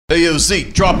Hey, yo,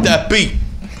 Z, drop that beat.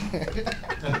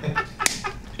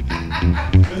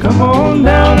 Come on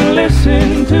down and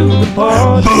listen to the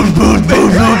pod. We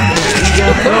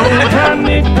got Tony,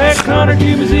 Nick, Pat, Connor,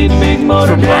 Cuba, Z, the Big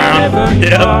Motor, Dan, Evan,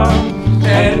 Bob,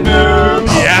 and Burp.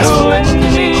 So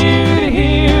engineer to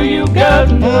hear you got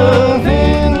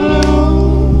nothing to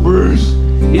lose.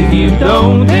 If you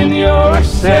don't, then you're a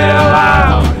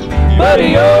sellout, buddy,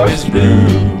 you're a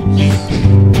snooze.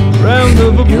 Round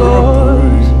of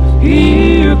applause,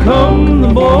 here come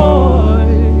the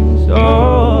boys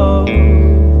of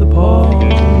the pod.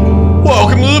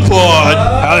 Welcome to the pod.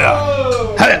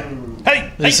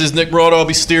 Hey, this is Nick Broad. I'll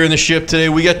be steering the ship today.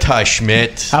 We got Ty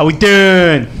Schmidt. How we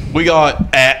doing? We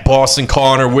got at Boston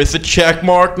Connor with the check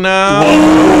mark now.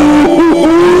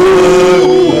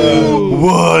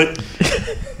 What?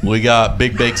 We got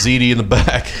Big Bake ZD in the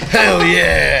back. Hell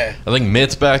yeah! I think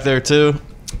Mitt's back there too.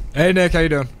 Hey Nick, how you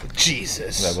doing?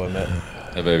 Jesus. That boy Mitt.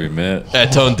 Hey baby Mitt.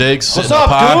 At Tone Diggs. What's sitting in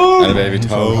the up, pod. Hey baby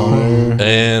Tone.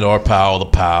 And our pal, the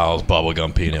pals, Bubba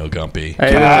Gumpino Gumpy.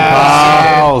 Hey,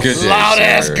 pals. Good day, Loud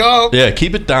ass sir. go. Yeah,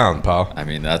 keep it down, pal. I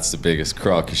mean, that's the biggest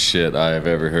crock of shit I have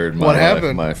ever heard in my What life,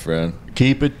 happened? my friend.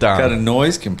 Keep it Got a down.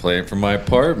 noise complaint from my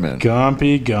apartment.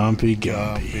 Gumpy.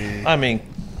 I mean,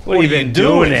 What have you been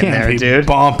doing in there, dude?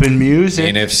 Bumping music.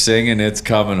 And if singing It's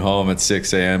Coming Home at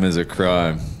 6 a.m. is a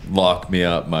crime, lock me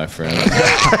up, my friend.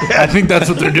 I think that's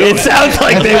what they're doing. It sounds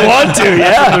like they want to, That's what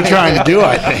yeah. they're trying to do,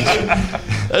 I think.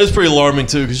 That is pretty alarming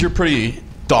too, because you're a pretty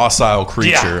docile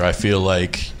creature. Yeah. I feel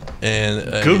like. And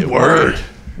Good word.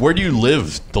 Where do you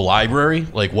live? The library?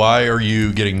 Like, why are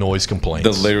you getting noise complaints?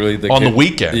 On the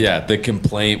weekend. Yeah, the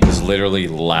complaint was literally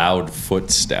loud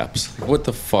footsteps. What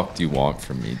the fuck do you want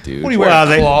from me, dude? what do you Well,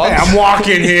 wear? they- Clogs? Hey, I'm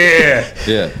walking here.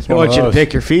 Yeah. I want you to those.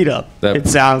 pick your feet up. That- It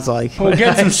sounds like. We'll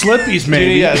get some slippies,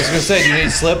 maybe. Yeah, I was gonna say, do you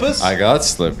need slippers? I got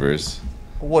slippers.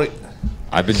 What?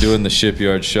 I've been doing the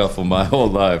shipyard shuffle my whole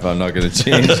life. I'm not going to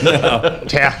change now.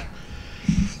 Yeah.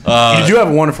 You do have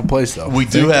a wonderful place, though. We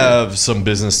do have some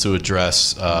business to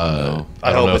address. I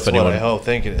I don't hope know it's if what anyone I hope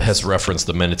think it is. has referenced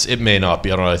the minutes. It may not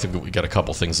be. I don't know. I think we got a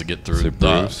couple things to get through. Is it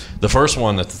Bruce? The first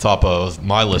one at the top of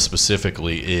my list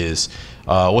specifically is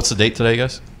what's the date today,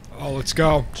 guys? Oh, let's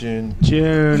go. June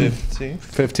June 15th,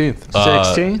 15th.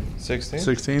 16?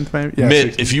 16th. 16th, maybe? Yeah,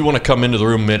 Mitt, 16th. if you want to come into the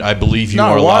room, Mitt, I believe you No, are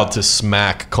what? allowed to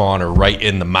smack Connor right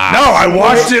in the mouth. No, I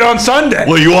watched it on Sunday.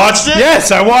 Well, you watched it? Yes,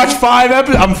 I watched 5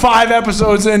 episodes. I'm 5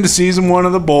 episodes into season 1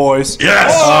 of The Boys.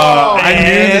 Yes. I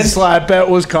knew the slap bet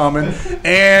was coming,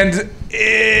 and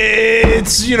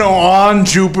it's on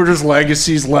Jupiter's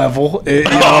Legacy's level. If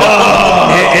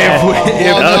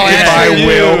I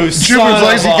will, Jupiter's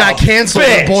Legacy got canceled.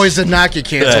 The boys did not get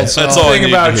canceled. Yeah, so. that's all I thing need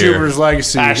about to hear. Jupiter's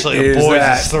Legacy Actually, The is Boys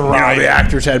that is the ride. the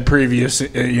actors had previous,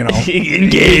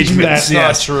 Engagements. That's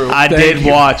not true. I Thank did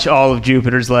you. watch all of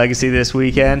Jupiter's Legacy this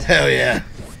weekend. Hell yeah.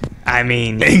 I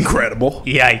mean, Incredible.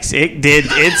 yikes. It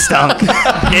stunk. It stunk.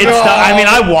 I mean,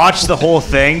 I watched the whole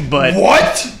thing, but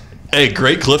What? Hey,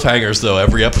 great cliffhangers though.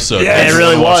 Every episode. Yeah, You it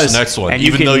really wanted to watch was. the next one, And you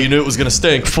even can- though you knew it was going to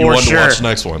stink. You for wanted sure. to watch the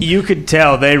next one. You could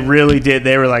tell they really did.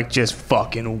 They were like, just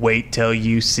fucking wait till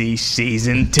you see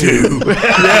season 2.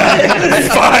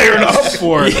 Fired up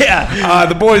for it. Yeah.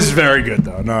 The Boys is very good,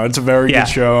 though. No, it's a very Yeah. good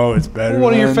show. It's better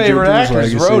One of your than favorite Jupiter's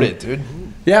actors Legacy. wrote it, dude.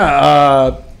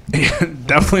 Yeah,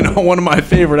 definitely not one of my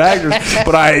favorite actors,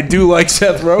 but I do like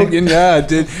Seth Rogen. Yeah, I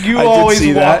did. You I did always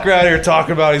see walk that. around here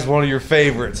talking about he's one of your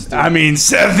favorites, dude. I mean,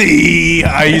 Sethy,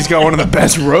 he's got one of the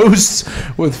best roasts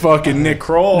with fucking Nick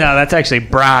Kroll. No, that's actually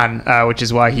Bron, which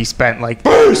is why he spent like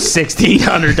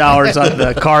 $1,600 on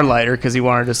the car lighter because he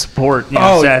wanted to support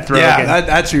Seth Rogen. yeah,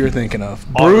 that's who you're thinking of.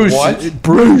 On Bruce, what?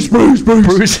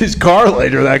 Bruce's car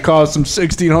lighter that cost him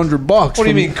 $1,600. What do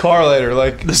you mean car later?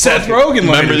 Like The Seth Rogen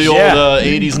lighter. Remember the old Yeah.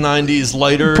 80s, 90s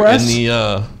lighter Press? in the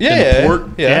Yeah, in yeah, the port?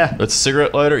 Yeah. That's a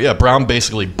cigarette lighter. Yeah, Brown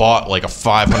basically bought like a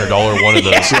 $500 one of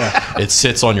those. It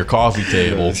sits on your coffee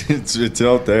table It's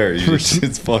out there.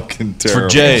 It's fucking terrible. for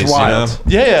J's, you know, wild.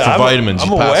 Yeah, for I'm- vitamins.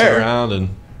 I'm you pass it aware. around, and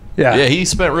Yeah. yeah, he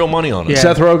spent real money on it. Yeah.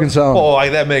 Seth Rogen selling. Well,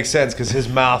 like that makes sense because his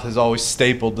mouth is always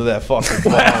stapled to that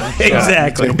fucking bong.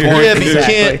 Exactly. Yeah, but you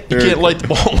Exactly. can't light the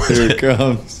ball with Here it. it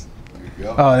comes.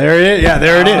 Oh, there it is. Yeah,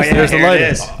 there it is. yeah, There's the here it lighter.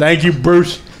 is. Thank you,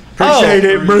 Bruce. Appreciate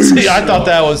it, Bruce. See, I thought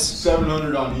that was.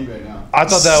 700 on eBay now. I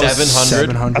thought that was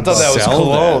 700. I thought that was Sell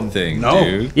cologne. that thing, No.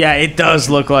 dude. Yeah, it does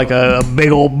look like a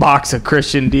big old box of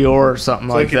Christian Dior or something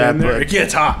like Click it that. in there. But It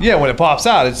gets hot. Yeah, when it pops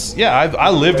out, it's I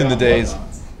lived in the days.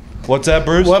 What's that,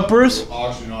 Bruce? What, Bruce?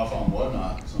 Auction off on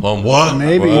Whatnot. On what?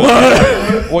 Maybe.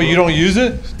 Well, you don't use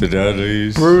it? The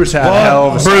daddies. Bruce had a hell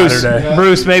of a Bruce, Saturday.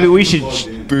 Bruce, maybe we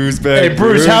should booze bag. Hey,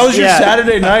 Bruce, how was your Yeah.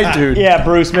 Saturday night, dude? Yeah,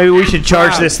 Bruce, maybe we should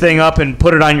charge this thing up and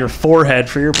put it on your forehead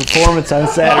for your performance on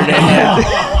Saturday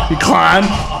night. You clown.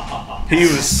 He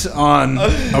was on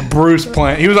a Bruce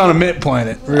planet. He was on a Mitt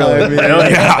planet. Really?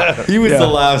 Yeah. He was Yeah. the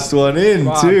last one in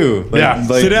too. Like, Yeah.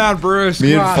 like, Sit down, Bruce.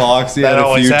 Me Come and on. Foxy That had a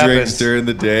always few happens. drinks during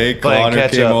the day. Playing Connor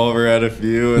catch came up. over, had a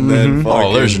few, and then Oh,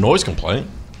 fucking, there's your noise complaint.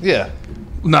 Yeah.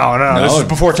 No, this is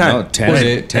before 10. No,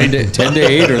 10 to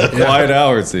 8 are the quiet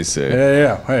hours, they say.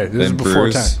 Yeah. Hey, this is Then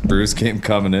before 10. Bruce came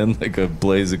coming in like a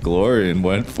blaze of glory and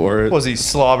went for it. Was he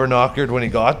slobber knockered when he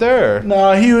got there? Or?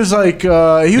 No, he was like,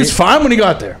 he was fine when he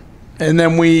got there. And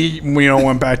then we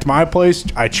went back to my place.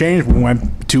 I changed. We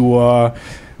went to,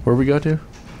 where we go to?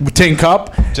 Tin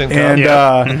Cup. Tin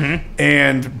Cup. And,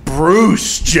 and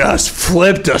Bruce just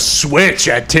flipped a switch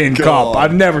at Tin Cup.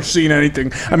 I've never seen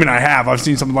anything. I mean, I have. I've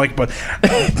seen something like, but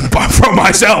from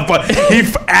myself. But he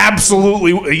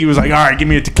absolutely, he was like, all right, give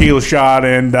me a tequila shot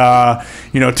and,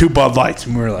 2 Bud Lights.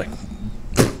 And we were like,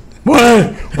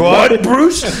 What,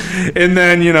 Bruce? And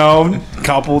then, a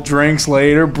couple drinks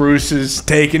later, Bruce is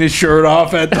taking his shirt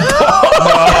off at the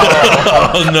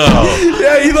Oh no!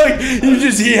 Yeah,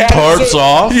 he had Tarps it so,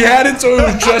 off? He had it so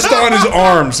it was just on his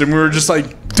arms, and we were just like,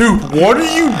 dude, what are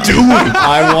you doing?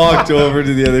 I walked over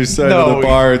to the other side of the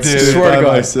bar and stood Swear to by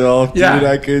God. myself. Yeah. Dude,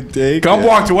 I couldn't take Gump it.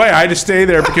 walked away. I had to stay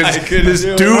there because couldn't this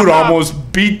do it. dude almost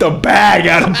beat the bag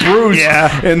out of Bruce.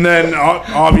 Yeah. And then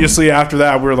obviously after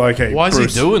that, we were like, hey, Why is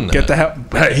Bruce, he doing that? Get the hell.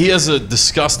 Hey, He has a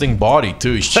disgusting body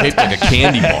too. He's shaped like a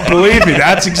candy bar. believe me,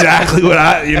 that's exactly what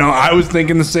I was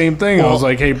thinking the same thing. I was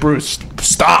like, hey, Bruce,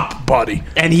 stop, buddy.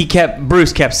 And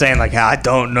Bruce kept saying, like, I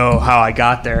don't know how I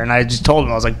got there. And I just told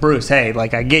him, I was like, Bruce, hey,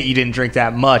 like, I get you didn't drink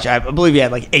that much. I believe you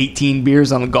had like 18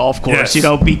 beers on the golf course,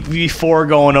 Yes. before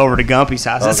going over to Gumpy's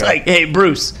house. It's like, hey,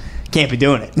 Bruce, can't be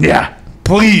doing it. Yeah.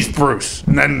 Please, Bruce.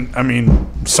 And then,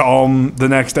 saw him the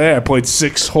next day. I played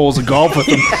 6 holes of golf with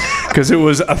him because it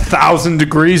was 1,000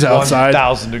 degrees outside.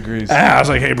 1,000 degrees. I was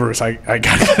like, hey, Bruce, I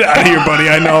got to get out of here, buddy.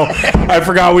 I know. I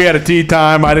forgot we had a tea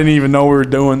time. I didn't even know we were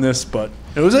doing this, but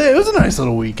it was a nice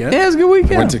little weekend. Yeah, it was a good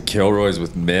weekend. Went to Kilroy's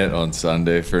with Mitt on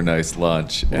Sunday for a nice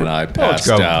lunch, and I passed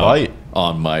grab a out bite.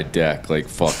 on my deck like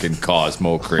fucking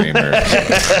Cosmo Kramer.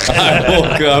 I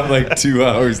woke up like 2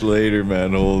 hours later,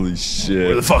 man. Holy Where the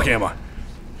shit. fuck am I?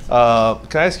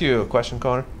 Can I ask you a question,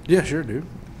 Connor? Yeah, sure, dude.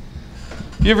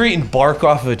 You ever eaten bark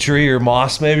off of a tree or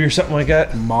moss maybe or something like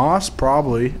that? Moss,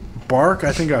 probably. Bark,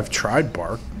 I think I've tried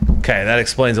bark. Okay, that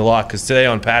explains a lot because today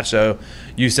on Pat Show,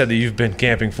 you said that you've been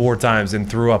camping 4 times and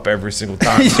threw up every single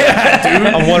time. Yeah, dude.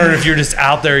 I'm wondering if you're just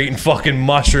out there eating fucking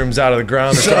mushrooms out of the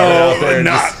ground. Or something out there and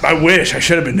just- I wish I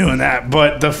should have been doing that.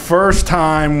 But the first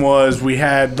time was we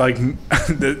had like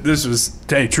this was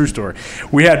true story.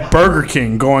 We had Burger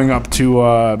King going up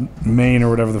to Maine or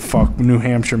whatever the fuck, New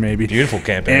Hampshire maybe. Beautiful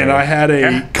camping And area. I had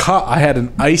I had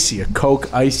an icy, a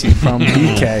Coke icy from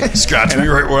BK. Scratch me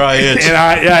right where I itch. And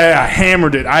I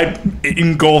hammered it. I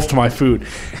engulfed my food.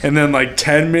 And then like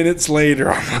 10 minutes later,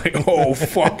 I'm like, oh,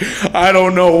 fuck. I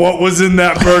don't know what was in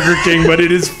that Burger King, but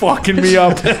it is fucking me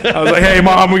up. I was like, hey,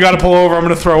 Mom, we got to pull over. I'm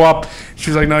going to throw up. She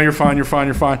was like, no, you're fine. You're fine.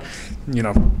 You're fine.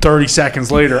 30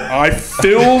 seconds later, I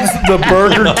filled the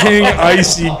Burger King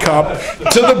icy cup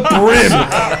to the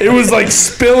brim. It was like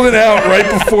spilling out right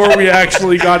before we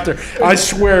actually got there. I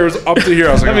swear it was up to here.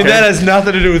 I was like, I mean, okay. that has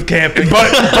nothing to do with camping.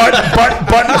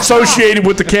 But associated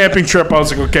with the camping trip, I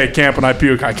was like, okay, camping, I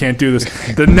puke. I can't do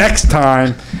this. The next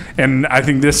time, and I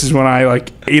think this is when I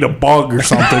like ate a bug or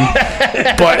something,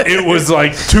 but it was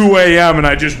like 2 a.m. and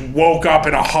I just woke up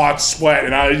in a hot sweat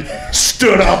and I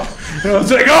stood up. And I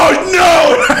was like, oh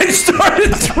no! And I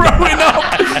started throwing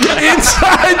up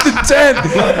inside the tent.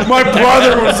 My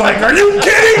brother was like, are you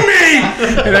kidding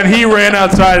me? And then he ran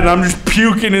outside and I'm just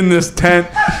puking in this tent.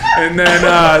 And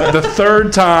then the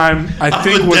third time, I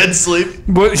think was dead sleep.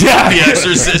 But yeah, The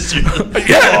Exorcist.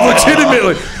 yeah,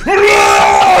 legitimately.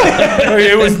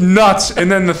 It was nuts.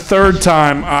 And then the third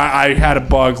time, I had a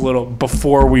bug little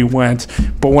before we went.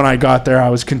 But when I got there, I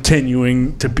was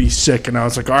continuing to be sick. And I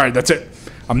was like, all right, that's it.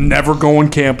 I'm never going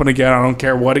camping again. I don't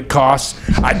care what it costs.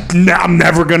 I'm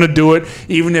never going to do it,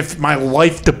 even if my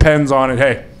life depends on it.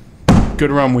 Hey,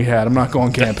 good run we had. I'm not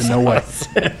going camping. No way.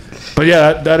 But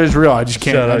yeah, that is real. I just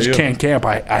can't. Shout out I just you. can't camp.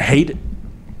 I hate it.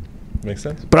 Makes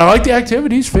sense. But I like the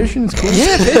activities. Fishing is cool.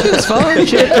 Yeah, fishing's fun.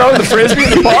 Shit, throwing the frisbee in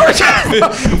the park.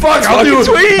 Fuck,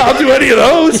 I'll do any of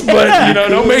those. But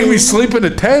don't make me sleep in a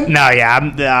tent. No, yeah,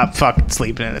 I'm fucking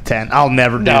sleeping in a tent. I'll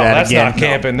never do No, that that's again. not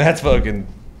camping. That's fucking.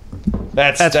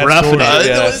 That's roughing torture, it.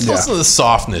 yeah. Listen to the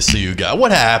softness that you got.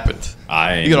 What happened?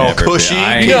 I ain't You get all never cushy? Been,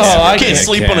 I ain't No, never I been can't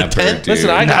sleep on a tent. dude. Listen,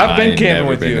 I've been ain't camping never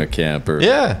with been you. a camper.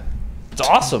 Yeah. It's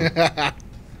awesome.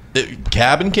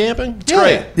 Cabin camping? It's Yeah.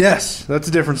 great. Yes, that's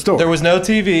a different story. There was no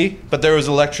TV, but there was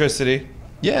electricity.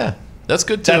 Yeah, that's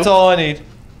good too. That's all I need.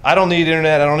 I don't need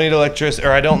internet. I don't need electricity,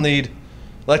 or I don't need.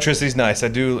 Electricity's nice. I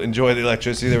do enjoy the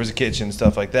electricity. There was a kitchen and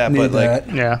stuff like that. Need but like,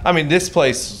 that. Yeah. I mean, this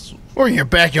place. Or in your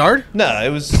backyard.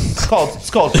 No, it's called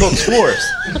Cook's Forest.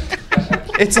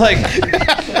 It's like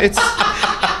it's.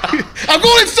 I'm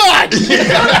going inside.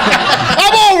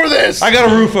 I'm over this. I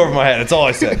got a roof over my head. That's all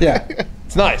I said. Yeah.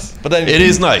 It's nice, but then It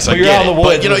is nice. I But you're get out in it. the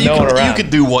woods But you know, with you no one could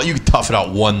around. do what you could tough it out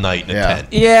one night in a Yeah. tent.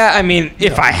 Yeah, I mean,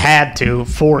 if I had to,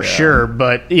 for sure.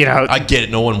 But you know, I get it.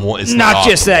 No one wants. It's not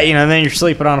just optimal. that. You know, then you're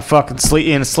sleeping on a fucking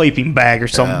in a sleeping bag or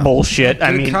some bullshit.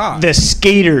 I Good mean, cop. the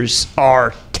skaters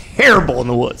are terrible in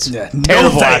the woods. Yeah, no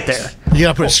Terrible out thanks. there. You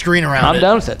gotta put a screen around I'm it.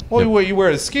 done with it. well, you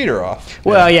wear the skeeter off.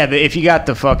 Well, yeah, if you got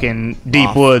the fucking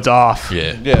deep woods off,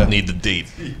 Yeah, Yeah. Need the deep.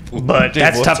 but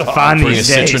that's what's tough to off? find Bring a these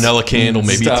days. citronella candle,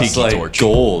 maybe a Stuff's tiki like torch.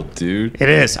 gold, dude. It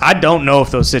is. I don't know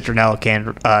if those citronella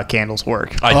candles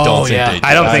work. I don't Oh, think yeah. they do.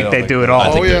 I don't think they do at all.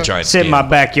 I think Oh, they're yeah. giant. Sit in my scam.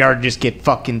 backyard and just get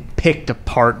fucking picked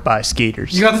apart by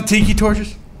skaters. You got the tiki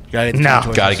torches? Gotta get the No.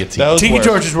 torches. Gotta get tiki. Those Tiki work.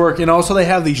 torches work, and also they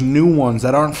have these new ones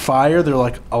that aren't fire. They're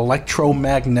like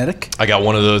electromagnetic. I got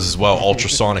one of those as well.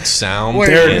 Ultrasonic sound Wait,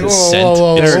 and whoa, scent. whoa,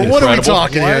 whoa, It's whoa. What are we incredible.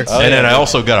 talking here? And then I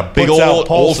also got a big Puts out old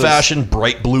pulses. fashioned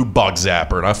bright blue bug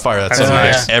zapper, and I fire that something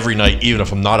nice. every night, even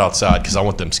if I'm not outside, because I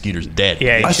want them skeeters dead.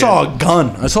 Yeah, you I should. saw a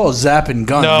gun. I saw a zapping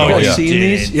gun. No, you guys yeah. seen Dude.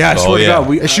 these? Yeah, I Oh, swear yeah. to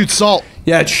God. It shoots salt.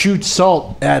 Yeah, it shoots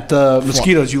salt at the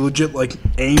mosquitoes. You legit like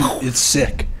aim. It's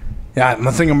sick. Yeah, I'm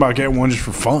thinking about getting one just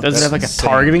for fun. Does it have like a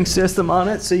targeting system on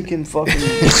it so you can fucking?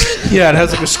 Yeah, it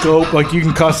has like a scope. Like you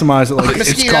can customize it. Like it's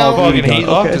Mosquito. called Fucking heat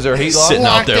lock. Is there a heat lock? Sitting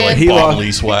out there like He Bob lost-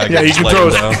 Lee swag. Yeah, you just can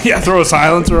laying throw down. throw a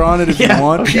silencer on it if you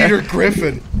want. Peter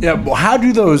Griffin. Yeah, well, how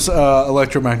do those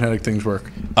electromagnetic things work?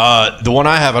 The one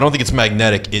I have, I don't think it's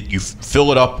magnetic. You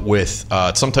fill it up with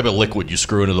some type of liquid. You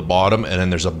screw into the bottom, and then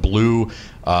there's a blue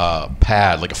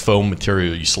pad, like a foam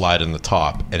material. You slide in the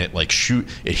top, and it like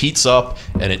it heats up,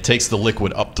 and it takes the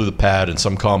liquid up through the pad in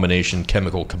some combination,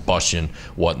 chemical combustion,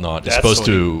 whatnot. It's That's supposed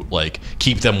to like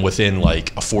keep them within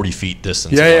like a 40 feet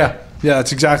distance. Yeah.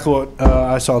 That's exactly what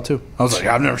I saw too. I was like,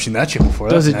 I've never seen that shit before.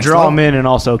 Does That's it next draw level. them in and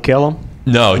also kill them?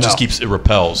 No, it just No. it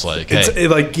repels. Like, hey, It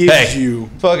like gives Hey. you.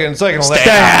 Fucking, it's like an Stay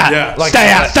electric. out. Yeah. Like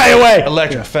Stay out. Stay away.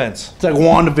 Electric fence. It's like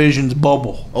WandaVision's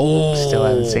bubble. Still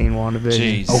haven't seen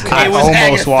WandaVision. Jeez. I It was almost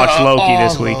Agatha watched Loki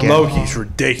this all weekend. Loki's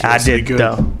ridiculously I did, good.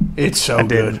 though. It's so I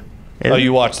did. good. Oh,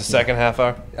 you watched the second half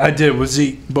hour? I did with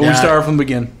Zeke, but we Yeah. started from the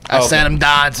beginning. I sat him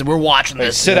down and said, we're watching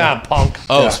this. Sit down, punk.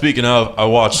 oh, speaking of, I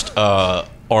watched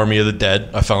Army of the Dead.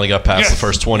 I finally got past the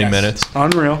first 20 minutes.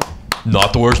 Unreal.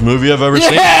 Not the worst movie I've ever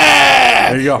seen.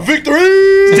 There you go. Victory!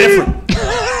 It's different.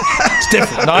 It's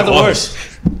different. Not the It was. worst.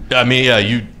 I mean, yeah,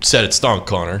 you said it stunk,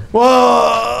 Connor.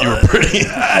 Well, You were pretty. You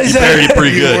buried it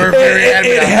pretty We're good. very it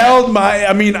adamant. held my.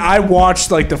 I mean, I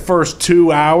watched like the first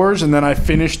 2 hours, and then I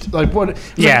finished like what? it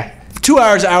was Yeah. like 2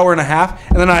 hours, hour and a half,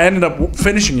 and then I ended up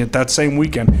finishing it that same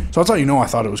weekend. So that's how you know I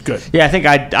thought it was good. Yeah, I think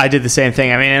I did the same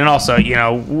thing. I mean, and also, you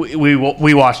know,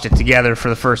 we watched it together for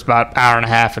the first about hour and a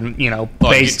half, and you know,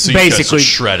 Oh, you- so you guys basically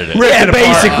just shredded it. Yeah,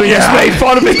 basically just made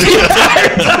fun of it the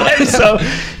entire time. So,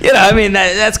 you know, I mean,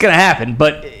 that's gonna happen.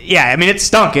 But yeah, I mean, it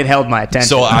stunk. It held my attention.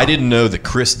 So I didn't know that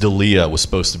Chris D'Elia was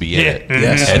supposed to be in it.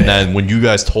 Yes. And then when you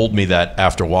guys told me that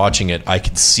after watching it, I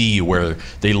could see where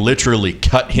they literally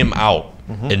cut him out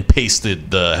and pasted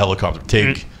the helicopter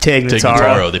Tig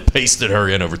Notaro. They pasted her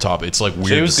in over top. It's like weird.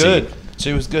 She was to good. See.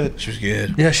 She was good. She was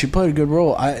good. Yeah, she played a good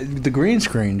role. The green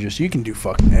screen, just you can do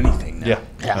fucking anything now.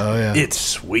 Yeah. Oh, yeah. It's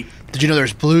sweet. Did you know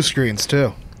there's blue screens,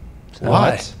 too?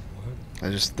 Why?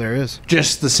 There is.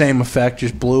 Just the same effect,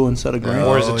 just blue instead of green.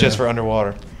 Or is it Oh, just yeah. for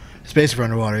underwater? Space for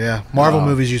underwater, yeah. Marvel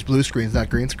movies use blue screens, not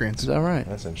green screens. Is that right?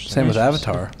 That's interesting. Same with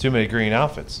Avatar. Too many green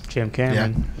outfits. Jim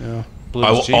Cameron. Yeah. Blue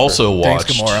I is cheaper. also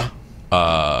Thanks, watched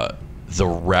Gamora. The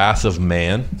Wrath of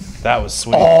Man. That was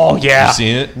sweet. Oh yeah. You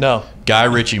seen it? No. Guy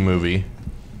Ritchie movie.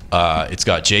 It's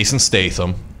got Jason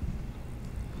Statham,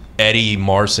 Eddie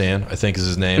Marsan, I think is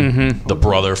his name, the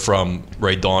brother from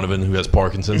Ray Donovan who has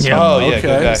Parkinson's. Yeah. Oh, yeah, Okay.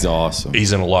 good guy. It's awesome.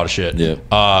 He's in a lot of shit.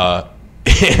 Yeah.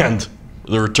 And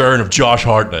the return of Josh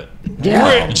Hartnett.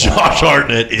 Yeah. Josh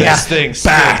Hartnett is This thing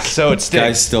back. stinks, so it Guy's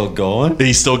stinks. still going.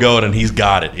 He's still going and he's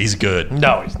got it. He's good.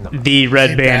 No, he's not. The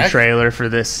Red Band back? trailer for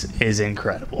this is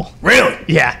incredible. Really?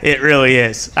 Yeah, it really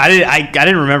is. I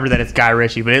didn't remember that it's Guy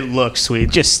Ritchie, but it looks sweet.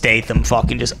 Just Statham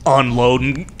fucking just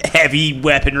unloading heavy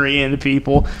weaponry into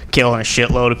people, killing a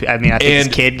shitload of people. I mean, I think his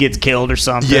And- kid gets killed or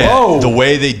something. Yeah, Whoa. the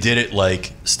way they did it,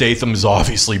 like Statham is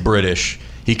obviously British.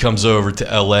 He comes over to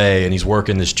LA and he's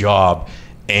working this job,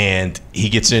 and he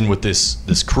gets in with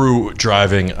this crew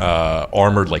driving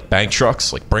armored like bank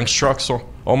trucks, like Brinks trucks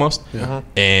almost,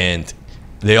 and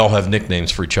they all have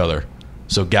nicknames for each other.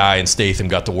 So Guy and Statham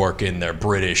got to work in their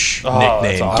British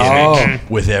nickname gimmick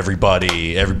with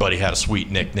everybody. Everybody had a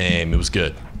sweet nickname. It was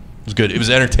good. It was good. It was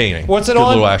entertaining. What's it good on?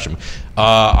 Little action.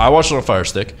 I watched it on Fire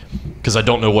Stick because I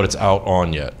don't know what it's out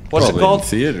on yet. What's Probably it called? in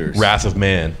theaters. Wrath of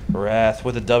Man. Wrath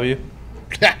with a W.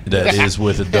 That is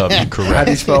with a W, How do you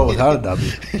correct? spell it without a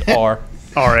W? R.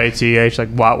 RATH, like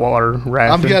whitewater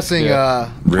rafting. I'm guessing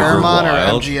River Paramount or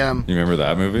Wild. MGM. You remember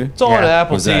that movie? It's on Yeah.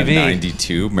 Apple Was that TV.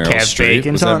 92? Meryl Kev Streep?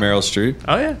 Bacon's Was that on- Meryl Streep?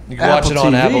 Oh yeah. You can watch it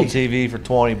on Apple Apple TV. TV for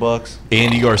 $20.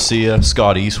 Andy Garcia,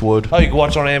 Scott Eastwood. Oh, you can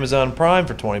watch it on Amazon Prime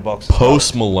for $20.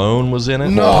 Post Malone was in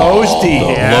it. No. Posty. The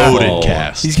Yeah. loaded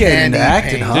cast. He's getting into Andy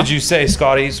acting, Payne. huh? Did you say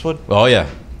Scott Eastwood? Oh yeah.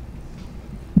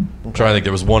 I'm trying to think.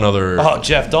 There was one other. Oh,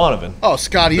 Jeff Donovan. Oh,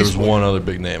 Scott There was Eastwood. one other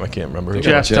big name. I can't remember. who.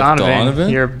 Jeff Jeff Donovan, Donovan?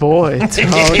 your boy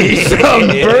Tony from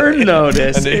Bird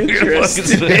Notice.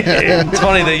 It's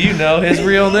funny that you know his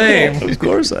real name. Of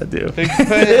course I do. Big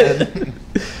fan.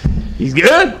 He's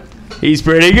good. He's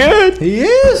pretty good. He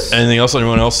is. Anything else?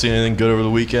 Anyone else see anything good over the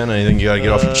weekend? Anything you got to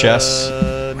get off your chest?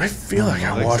 I feel like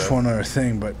I watched one other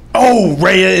thing, but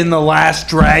Raya and the Last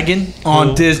Dragon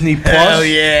on Disney Plus. Hell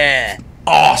yeah.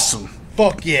 Awesome.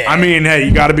 Fuck yeah. I mean, hey,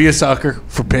 you got to be a sucker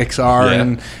for Pixar Yeah.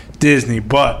 and Disney,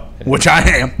 but which I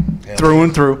am through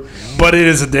and through. But it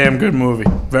is a damn good movie.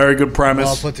 Very good all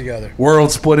premise. put together.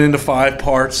 World split into 5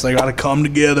 parts. They got to come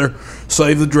together,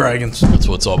 save the dragons. That's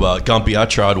what it's all about. Gumpy, I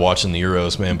tried watching the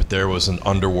Euros, man, but there was an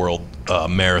underworld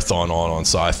marathon on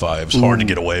Sci-Fi. It was hard to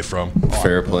get away from.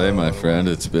 Fair play, my friend.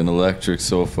 It's been electric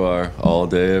so far. All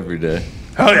day, every day.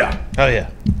 Hell yeah. Oh, yeah.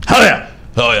 Hell yeah.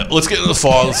 Oh yeah, let's get into the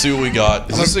fog. Let's see what we got.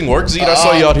 Does this thing work, Zeke? I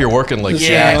saw you out here working like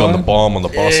Jack on the bomb on the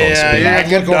bus on Yeah, speed.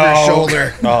 yeah, look over your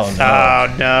shoulder. Oh, no.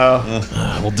 Oh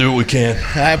no. We'll do what we can.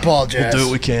 I apologize. Do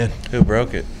what we can. Who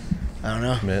broke it? I don't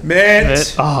know.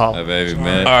 Mitt. Oh. Hi, baby,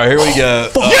 man. All right, here we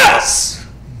go. Yes.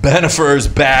 Benifer's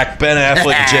back. Ben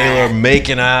Affleck and J-Lo are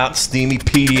making out. Steamy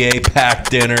PDA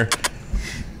packed dinner.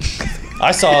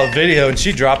 I saw a video and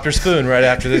she dropped her spoon right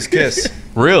after this kiss.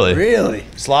 Really? Really?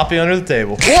 Sloppy under the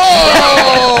table.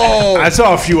 I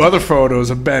saw a few other photos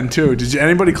of Ben too. Did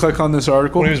anybody click on this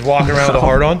article? When he was walking around with a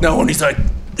heart on. No, and he's like,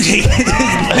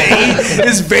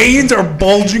 his veins are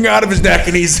bulging out of his neck,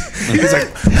 and he's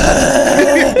like,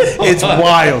 it's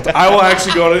wild. I will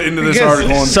actually go into this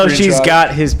article and So she's screenshot.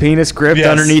 got his penis gripped Yes.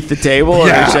 underneath the table, or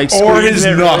Yeah, is she like or squeezing his it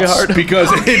really nuts hard? because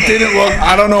it didn't look.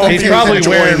 I don't know if He's he was probably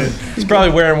enjoying wearing. it. He's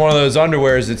probably wearing one of those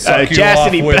underwears that suck you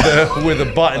chastity off with a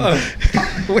button.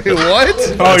 Wait,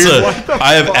 what?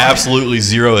 I have absolutely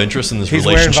zero interest in this He's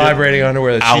wearing relationship vibrating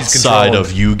underwear that she's outside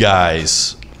controlling. of you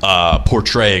guys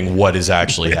portraying what is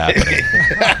actually happening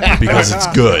because it's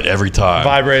good every time.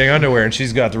 vibrating underwear, and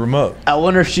she's got the remote. I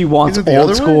wonder if she wants Is it the old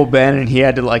other school Ben, and he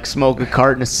had to like smoke a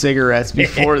carton of cigarettes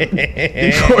before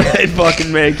they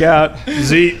fucking make out.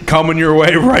 Zeke, coming your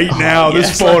way right now.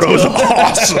 This photo's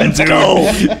awesome, dude.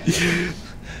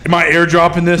 Am I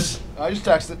airdropping this? I just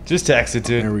texted. Just text it,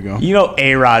 There dude. we go. You know,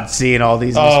 A-Rod seeing all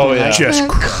these. Oh, and yeah. Just,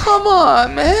 come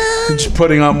on, man. just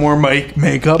putting on more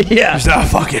makeup. Yeah. Just not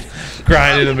fucking.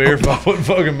 Grinding in the mirror, putting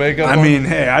fucking makeup I on. mean,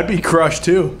 hey, I'd be crushed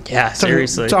too. Yeah,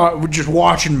 seriously. We're just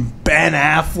watching Ben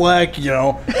Affleck,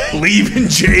 leaving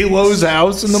J Lo's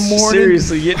house in the morning.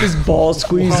 Seriously, getting his balls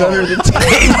squeezed under the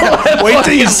table. Wait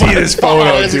till you see this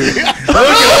photo, dude.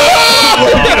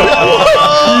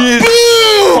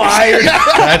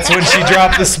 That's when she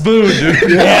dropped the spoon,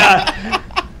 dude. Yeah.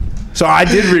 So I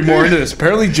did read more into this.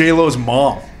 Apparently, J Lo's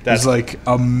mom That's- is like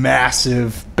a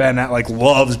massive Ben, like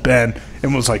loves Ben,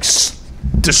 and was like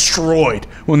destroyed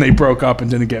when they broke up and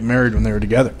didn't get married when they were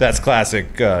together. That's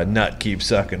classic nut keep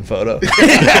sucking photo.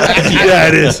 Yeah,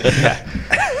 it is.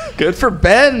 Good for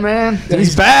Ben, man.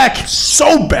 He's back.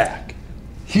 So back,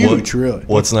 huge, really.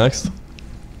 What's next?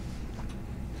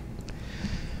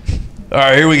 All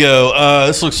right, here we go.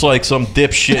 This looks like some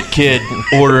dipshit kid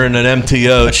ordering an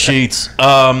MTO at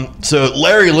Sheetz. So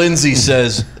Larry Lindsay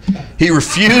says he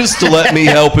refused to let me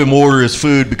help him order his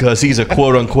food because he's a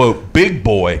quote-unquote big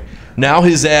boy. Now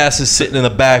his ass is sitting in the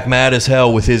back mad as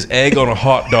hell with his egg on a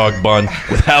hot dog bun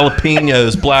with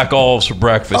jalapenos, black olives for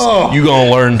breakfast. You gonna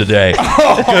learn today.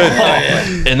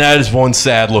 Good. And that is one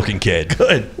sad-looking kid.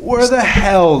 Good. Where the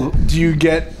hell do you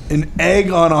get an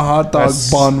egg on a hot dog That's-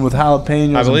 bun with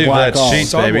jalapenos I believe and black that's olives?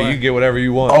 Sheets, baby. You can get whatever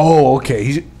you want. Oh,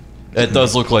 okay. That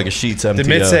does look like a Sheetz MTO. Did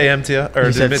Mitt say MTO?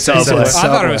 Or said did Mitt say Subway. Subway?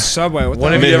 I thought it was Subway. What the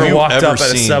When have Mitt, you have ever you walked ever up at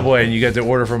a seen- Subway and you get to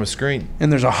order from a screen? And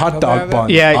there's a hot dog bun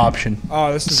Yeah. option.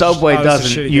 Oh, this is Subway oh, this is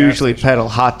doesn't shitty gas usually station. peddle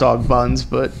hot dog buns,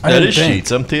 but I That didn't is think.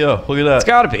 Sheetz MTO. Look at that. it's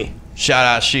gotta be. Shout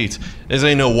out Sheets. This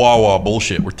ain't no Wawa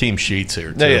bullshit. We're Team Sheets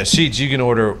here. Too. No, yeah, Sheets, you can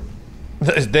order.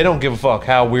 They don't give a fuck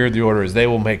how weird the order is. They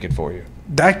will make it for you.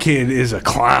 That kid is a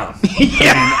clown.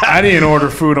 Yeah. I didn't order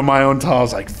food on my own until I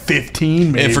was like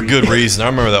 15, maybe. And for good reason. I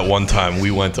remember that one time we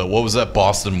went to, what was that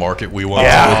Boston market we went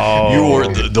Yeah. to? You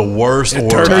were the worst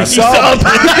order. Turkey sub.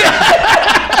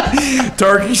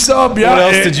 Turkey sub, yeah. What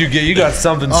else did you get? You got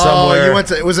something somewhere. You went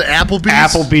to, was it Applebee's?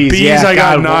 Applebee's. Bees, Yeah, I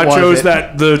got God, what was nachos it?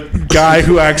 that the guy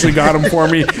who actually got them for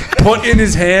me put in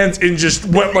his hands and just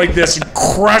went like this and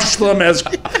crushed them as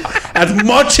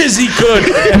much as he could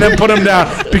and then put them down.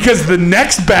 Because the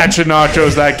next batch of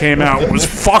nachos that came out was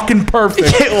fucking perfect.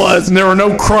 It was. And there were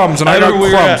no crumbs, and I got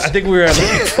crumbs. I think we were at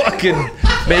like fucking,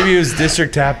 maybe it was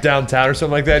District Tap downtown or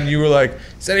something like that, and you were like,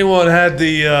 has anyone had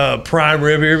the prime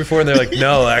rib here before? And they're like,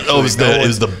 no, actually. Oh, it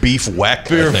was the beef whack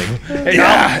thing. Hey, you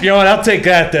know what? I'll take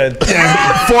that then.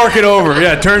 Fork it over.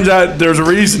 Yeah, it turns out there's a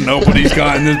reason nobody's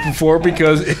gotten this before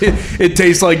because it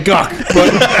tastes like guck.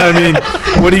 But, I mean,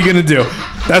 what are you going to do?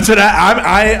 That's what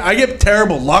I get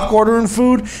terrible luck ordering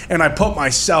food, and I put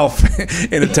myself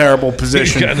in a terrible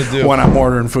position when I'm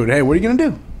ordering food. Hey, what are you going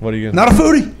to do? What are you Not a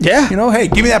foodie. Yeah. You know, hey,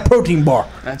 give me that protein bar.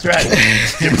 That's right.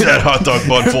 Give me that hot dog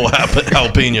bun full of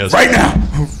jalapenos. Right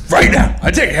now. Right now. I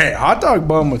take, hey, hot dog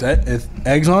bun with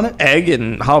eggs on it. Egg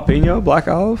and jalapeno, black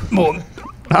olive. Well,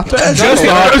 Not bad. just the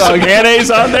hot Some dog.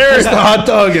 mayonnaise on there. Just the hot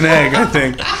dog and egg, I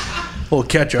think. A little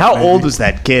ketchup. How maybe. old was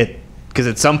that kid? Because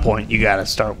at some point you got to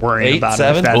start worrying 8, about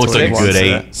 7? it. If that's Looks what like he a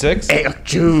good wants to- 8. 6?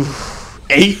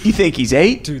 8? You think he's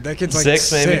 8? Dude, that kid's like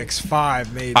 6 maybe? 6,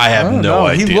 5, maybe. I have don't no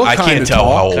know. He idea. looked I can't kinda tell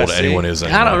tall. how old I see. anyone is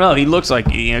anymore. I don't know. He looks like,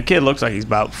 kid looks like he's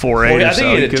about 4'8". Well, or I so. think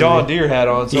he had a could John be- Deere hat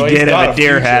on. So He he's did got have a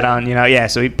deer future. hat on, Yeah,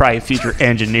 so he'd probably a future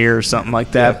engineer or something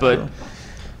like that. But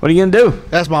what are you gonna do?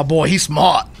 That's my boy. He's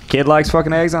smart. Kid likes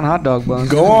fucking eggs on hot dog buns.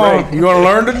 Go on. You're going to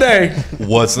learn today.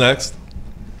 What's next?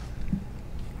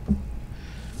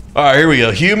 All right, here we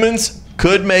go. Humans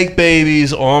could make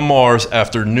babies on Mars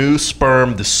after new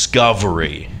sperm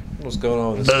discovery. What's going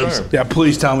on with the sperm? Yeah,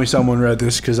 please tell me someone read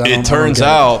this because I don't It turns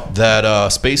out that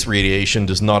space radiation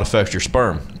does not affect your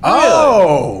sperm.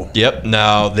 Oh. Yep.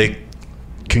 Now, they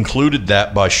concluded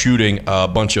that by shooting a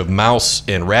bunch of mouse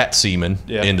and rat semen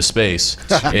into space,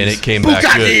 and it came back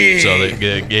good. So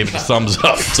they gave it the thumbs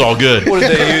up. It's all good. What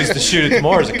did they use to shoot it to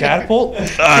Mars? A catapult?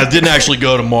 It didn't actually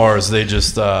go to Mars. They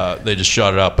just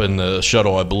shot it up in the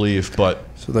shuttle, I believe. But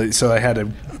So I had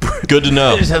to. good to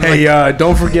know. Hey,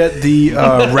 don't forget the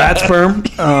rat sperm,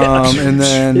 and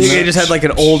then You just had like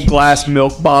an old glass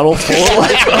milk bottle full of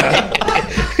like.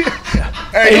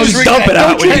 Hey, You just dump it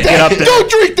out when you get up there. Don't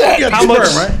drink that.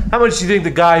 How much do you think the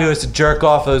guy who has to jerk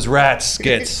off those rats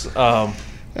gets? Gotta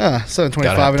 $7.25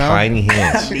 have an hour. tiny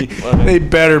hands. they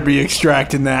better be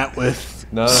extracting that with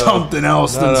something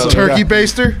else than some Turkey guy.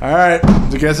 baster. All right,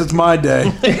 I guess it's my day.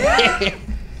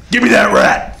 Give me that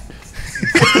rat.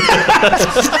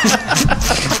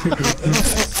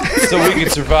 So we can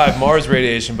survive Mars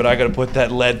radiation, but I got to put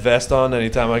that lead vest on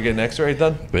anytime I get an X-ray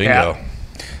done. Bingo. Yeah.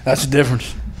 That's the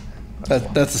difference.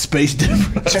 That's the space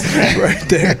difference right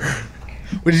there.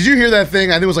 Well, did you hear that thing?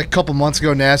 I think it was like a couple months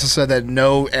ago. NASA said that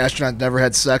no astronaut never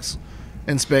had sex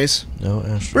in space. No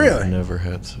astronaut Really? never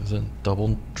had. Is it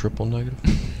double, triple negative?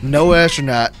 No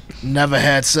astronaut never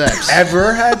had sex.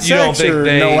 Ever had sex You don't think or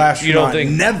they- no you astronaut? don't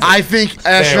think- never? I think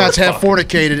astronauts have fucking-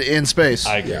 fornicated in space.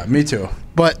 I agree. Yeah, me too.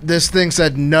 But this thing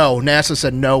said no. NASA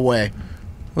said no way.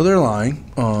 Well, they're lying.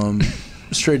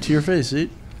 Straight to your face,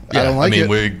 eat. I don't like I mean, it.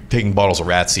 we're taking bottles of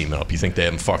rat semen up. You think they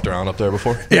haven't fucked around up there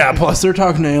before? Yeah, plus they're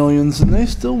talking to aliens, and they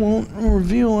still won't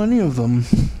reveal any of them.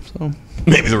 So,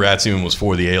 Maybe the rat semen was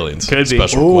for the aliens. Could be.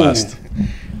 Special Ooh. request.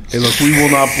 hey, look, we will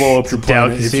not blow up your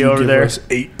planet if Delicacy you over give there. us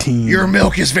 18. Your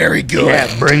milk is very good.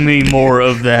 Yeah, bring me more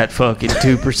of that fucking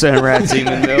 2% rat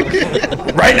semen milk.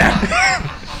 right now.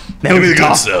 Then Give me we the can good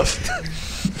talk.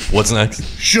 stuff. What's next?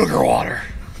 Sugar water.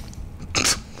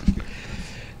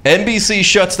 NBC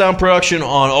shuts down production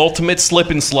on Ultimate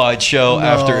Slip and Slide show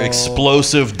after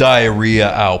explosive diarrhea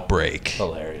outbreak.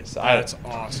 Hilarious. That's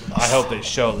awesome. I hope they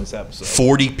show this episode.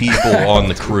 40 people on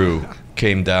the crew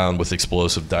came down with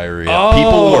explosive diarrhea. Oh.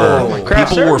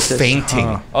 People were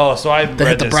fainting. Oh, so I hit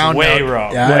read the this brown way note.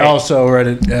 wrong. Yeah, I also read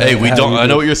it. Hey, we don't. I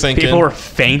know what you're thinking. People were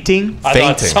fainting. I thought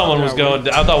fainting. someone was going.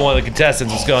 I thought one of the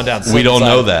contestants was going down. We don't slip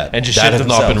know and slide that. and just That shit has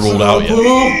not been themselves. ruled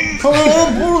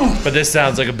out yet. But this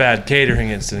sounds like a bad catering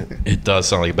incident. It does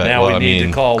sound like a bad. Now well, we need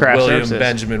to call Craft William services.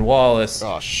 Benjamin Wallace,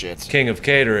 Oh shit. king of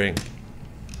catering.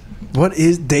 What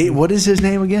is his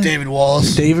name again? David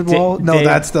Wallace. David Wall? No, Dave-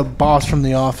 that's the boss from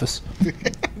The Office.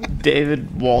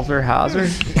 David Walter Hauser.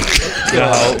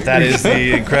 No, that is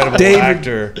the incredible David-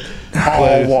 actor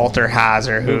Oh, Walter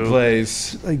Hazard, who who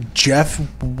plays Like Jeff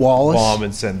Wallace Mom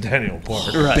in Centennial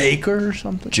Park. Baker or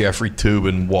something. Jeffrey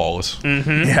Tubin Wallace.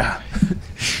 Yeah.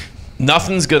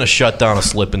 Nothing's gonna shut down a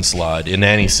slip and slide in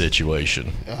any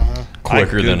situation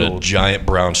quicker than a Googled- giant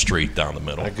brown streak down the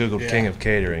middle. I googled King of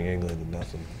Catering, England, and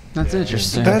nothing. That's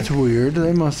interesting. That's weird.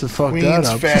 They must have fucked that Queen's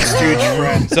up. fat stooge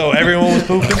friend. So everyone was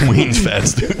pooping. Queen's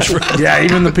fast dude. Yeah,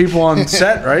 even the people on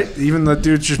set, right? Even the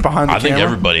dudes just behind the I think camera.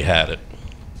 everybody had it.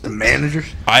 The managers.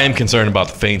 I am concerned about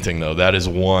the fainting though. That is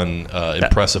one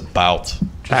impressive bout.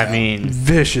 I mean,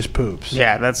 Vicious poops.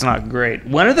 yeah, that's not great.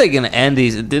 When are they going to end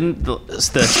these? Didn't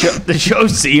the show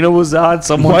Cena was on?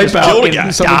 Someone Wipe just out. fucking Yeah,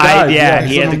 died. someone died. Yeah, Yeah,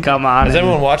 he had to someone- come on. Has and-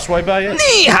 everyone watched Wipeout yet?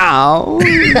 Ni hao.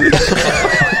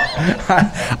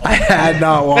 I had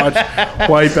not watched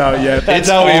Wipeout yet. That's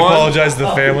how we apologize to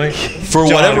the family. For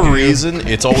John, whatever can you- reason,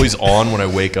 it's always on when I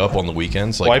wake up on the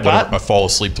weekends. Like Wipe whatever- Out? I fall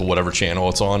asleep to whatever channel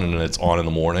it's on, and then it's on in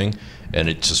the morning, and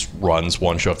it just runs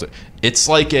one show after. It's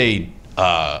like a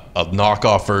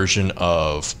knockoff version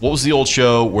of what was the old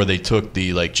show where they took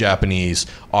the like Japanese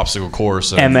obstacle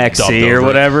course and MXC dubbed or over it?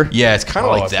 whatever? Yeah, it's kind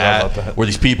of Oh, I like forgot about that, that. where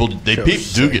these people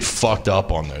do get fucked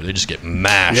up on there. They just get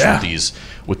mashed Yeah.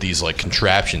 with these like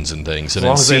contraptions and things. And As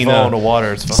long as they fall into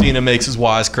water, it's fine. Cena makes his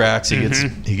wisecracks.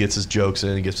 He gets his jokes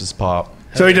in. He gets his pop.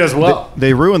 So he does well.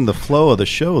 They ruined the flow of the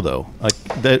show, though. Like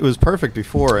that, it was perfect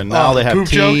before, and now Oh, they have poop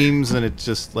joke? teams, and it's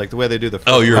just like the way they do the. First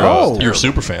Oh, you're round. you're a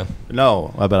super fan.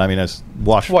 No, but I mean, I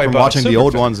watched Wipeout, from watching the super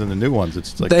old fan. ones and the new ones.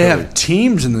 It's like They totally- have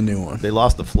teams in the new one. they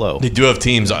lost the flow. They do have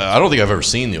teams. I don't think I've ever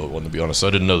seen the old one, to be honest. I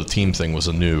didn't know the team thing was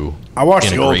a new I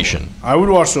watched the old integration. one. I would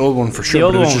watch the old one for sure.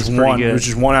 old but it was one just was pretty one. good. It was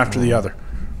just one after the other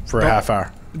for a half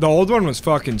hour. The old one was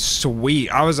fucking sweet.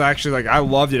 I was actually like, I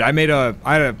loved it. I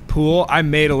had a pool. I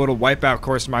made a little wipeout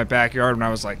course in my backyard when I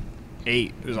was like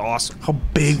 8. It was awesome. How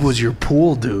big was your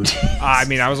pool, dude? I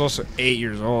mean, I was also 8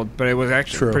 years old, but it was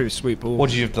actually True. a pretty sweet pool. What,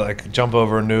 did you have to like jump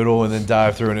over a noodle and then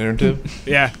dive through an inner tube?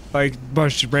 Yeah, like a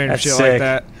bunch of random That's shit sick. like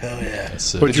that.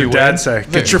 That's it. What'd your you dad win? say?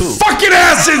 Get your fucking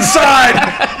ass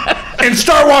inside and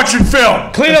start watching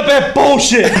film. Clean up that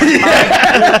bullshit.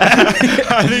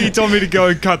 I think he told me to go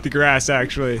and cut the grass,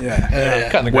 actually.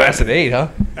 Cutting the grass at 8, huh?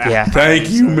 Yeah. Thank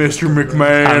you, Mr. I'm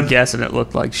McMahon. guessing it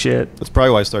looked like shit. That's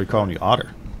probably why I started calling you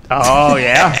Otter. Oh,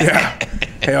 yeah.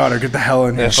 Hey, Otter, get the hell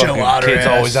in here. That fucking kid's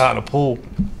always out in a pool.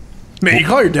 Man, you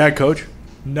call your dad coach?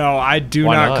 No, I do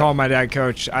Why not not? call my dad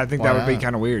coach. I think that Why would be not?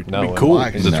 kind of weird. No, cool.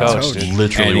 He's a coach, dude.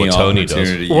 Literally Any what Tony does.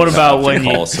 opportunity What you about have to when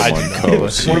you- call someone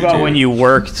coach? What about when you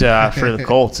worked for the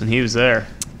Colts and he was there?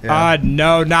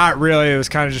 No, not really. It was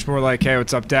kind of just more like, hey,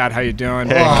 what's up, Dad? How you doing?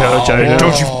 Hey, coach, how you doing?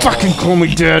 Don't you fucking call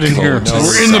me dad in here. No,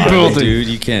 We're in the sorry, building. dude.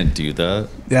 You can't do that.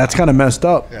 Yeah, it's kind of messed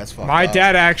up. That's fucked My up.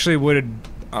 dad actually would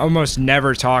almost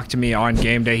never talk to me on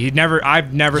game day.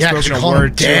 I've never Yeah, 'cause spoken you a call him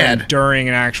word to him Dad. during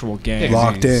an actual game.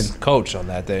 Locked in. He's coach on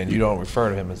that day, and you don't refer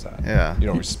to him as that. Yeah. You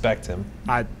don't respect him.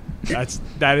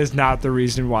 That is not the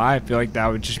reason why. I feel like that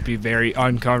would just be very I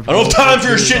uncomfortable. don't have time for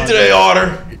your shit today,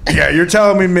 Otter. Yeah, you're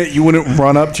telling me, Mitt, you wouldn't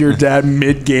run up to your dad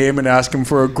mid-game and ask him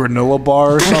for a granola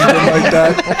bar or something like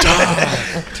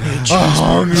that?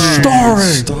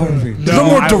 Starving. No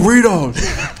more I-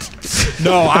 Doritos.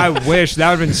 No, I wish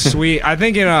that would have been sweet. I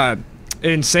think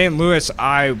in St. Louis,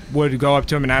 I would go up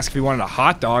to him and ask if he wanted a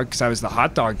hot dog because I was the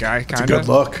hot dog guy. Kind Good of.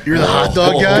 look. You're the hot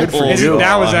dog guy? Good for you.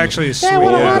 That was actually a sweet. You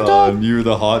were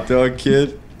the hot dog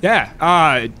kid?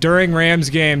 Yeah, during Rams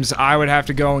games, I would have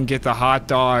to go and get the hot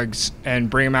dogs and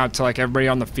bring them out to like everybody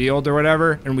on the field or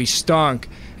whatever, and we stunk.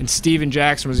 And Steven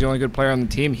Jackson was the only good player on the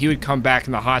team. He would come back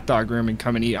in the hot dog room and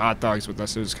come and eat hot dogs with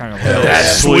us. It was kind of hilarious.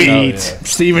 That's sweet.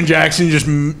 Steven Jackson just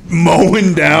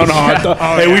mowing down hot dogs.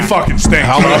 Hey, we fucking stink.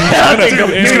 How many?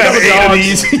 He's gonna have 8 of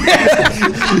these.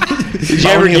 Did you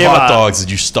How ever many give hot a- dogs did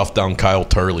you stuff down Kyle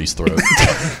Turley's throat?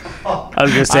 I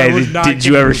was gonna say, would not did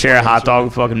you give ever him share a hot dog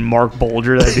with fucking Mark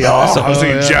Bolger? That'd be awesome. I was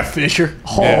thinking Jeff Fisher.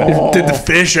 Did the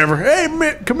fish ever? Hey,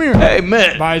 Mitt, come here. Hey,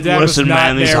 Mitt. My dad listen, was not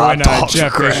man, these there hot when dogs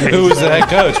Jeff are great. Fisher. Who was the head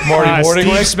coach? Marty Steve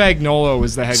Morningway? Spagnuolo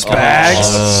was the head coach.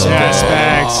 Spags. Yeah,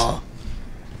 Spags.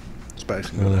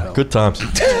 Spags. Good times.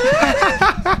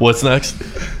 What's next?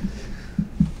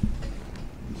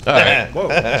 All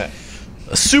right.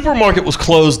 A supermarket was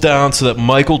closed down so that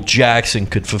Michael Jackson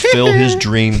could fulfill his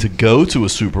dream to go to a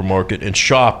supermarket and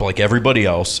shop like everybody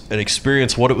else and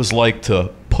experience what it was like to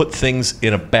put things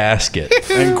in a basket.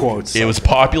 End quotes. It was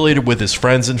populated with his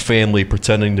friends and family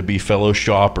pretending to be fellow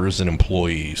shoppers and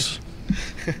employees.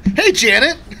 Hey,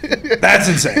 Janet. That's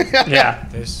insane. Yeah.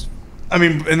 I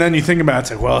mean, and then you think about it,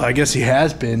 it's like, well, I guess he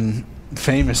has been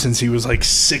famous since he was like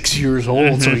 6 years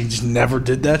old, so he just never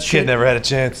did that shit. Kid never had a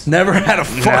chance. Never had a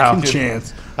fucking No.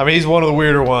 chance. I mean, he's one of the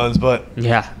weirder ones, but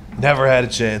Yeah. never had a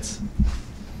chance.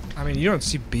 I mean, you don't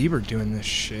see Bieber doing this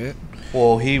shit.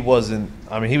 Well, he wasn't.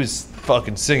 I mean, he was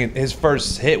fucking singing. His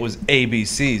first hit was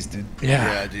ABCs, dude.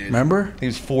 Yeah, dude. Remember? He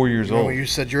was 4 years Remember old. when you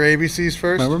said your ABCs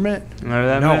first? Remember, man? Remember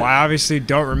that? No, man? I obviously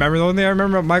don't remember. The only thing I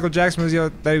remember about Michael Jackson was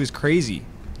that he was crazy.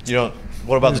 You know,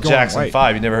 what about He was the going Jackson white.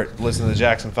 5? You never listened to the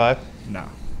Jackson 5? No.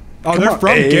 Oh, Come they're on, from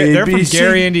they're from ABC.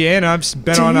 Gary, Indiana. I've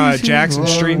been on Jackson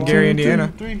Street in Gary,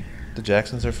 Indiana. The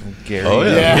Jacksons are from Gary. Oh,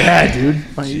 yeah. Yeah, dude.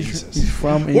 He's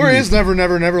from Where Indy. is Never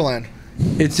Never Neverland?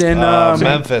 It's in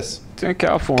Memphis. It's in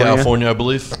California. California, I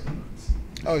believe.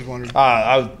 I always wondered.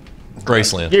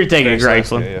 Graceland. You're taking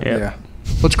Graceland, Graceland. yeah. Yeah.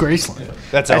 What's Graceland?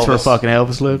 That's That's Elvis. where fucking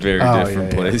Elvis lived. Very Oh,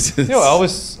 different yeah, yeah. places. You know,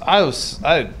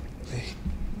 Elvis.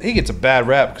 He gets a bad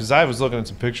rap because I was looking at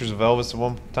some pictures of Elvis at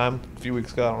one time a few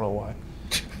weeks ago. I don't know why.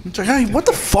 It's like, hey, what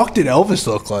the fuck did Elvis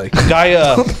look like?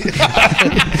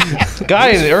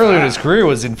 Guy earlier in his career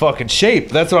was in fucking shape.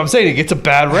 That's what I'm saying. He gets a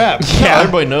bad rap. Yeah.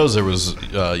 Everybody knows there was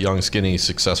young, skinny,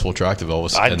 successful, attractive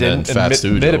Elvis, I and didn't. then Fat Mid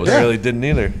Stooge. was- apparently didn't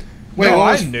either. Wait, No, what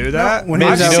I was- knew that. when Did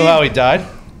I've you know seen- how he died?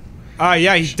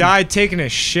 Yeah, he died taking a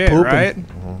shit, Pooping.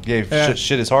 right? Gave Yeah.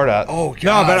 shit his heart out. Oh,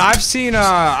 No, God. but I've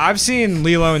seen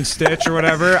Lilo and Stitch or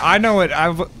whatever. I know it.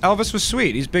 Elvis was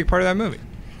sweet. He's a big part of that movie.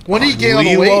 When he gained all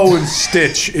the Lilo weight. and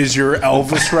Stitch is your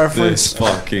Elvis reference. This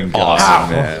fucking Awesome. guy,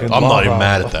 man. I'm not even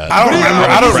mad at that. I don't remember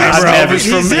never- Elvis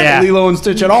he's from in- Lilo and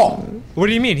Stitch at all. What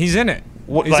do you mean? He's in it.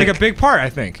 What, He's like a big part, I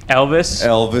think. Elvis.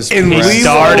 Elvis In Presley. He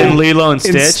starred in Lilo and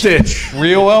In Stitch. Stitch.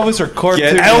 real Elvis or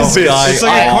cartoon Get Elvis. this guy It's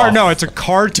like a off. No, it's a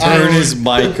cartoon. Turn his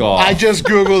mic off. I just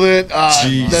Googled it. The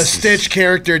Jesus. Stitch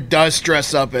character does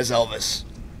dress up as Elvis.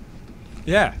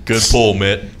 Yeah. Good pull,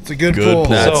 Mitt. It's a good, Good pull.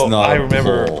 pull. That's So not I a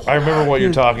remember. pull. I remember what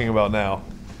you're talking about now.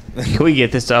 Can we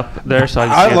get this up there so I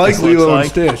can I see what like this looks Lilo and like?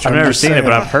 Stitch. I've I'm never just seen it, saying.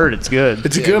 but I've heard it's good.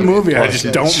 It's a good movie. I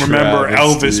just don't remember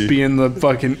Travesty. Elvis being the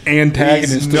fucking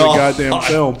antagonist He's to the not. goddamn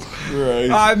film.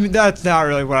 I mean, that's not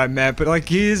really what I meant, but like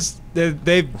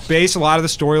they base a lot of the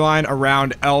storyline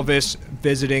around Elvis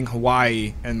visiting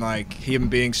Hawaii and like him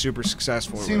being super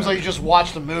successful. or Seems whatever. like you just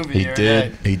watched the movie. He the other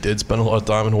did. day. He did spend a lot of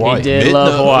time in Hawaii. He did Mitt love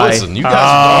knows- Hawaii. Listen, you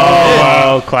guys.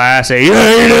 Oh, classic. You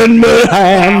ain't in the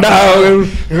hand dog.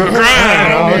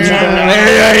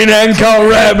 There ain't nothing called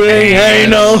rabbit.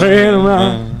 Ain't no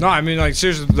hand. No, I mean like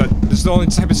seriously, this is the only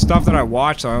type of stuff that I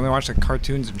watch. I only watch like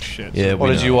cartoons and shit. Yeah. What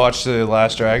did you watch? The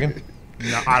Last Dragon?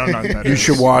 No, I don't know. What that You is.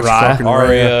 should watch Raya. fucking Raya.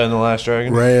 Arya and the Last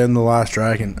Dragon. Raya and the Last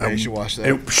Dragon. Yeah, you should watch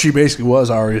that. She basically was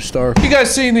Arya Stark. You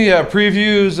guys seen the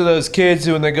previews of those kids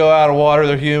who, when they go out of water,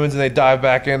 they're humans, and they dive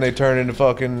back in, they turn into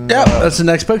fucking. Yeah, that's the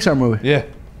next Pixar movie. Yeah.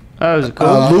 That was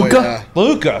cool. Luca?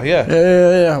 Luca, yeah.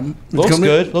 Yeah. It's Looks gonna be-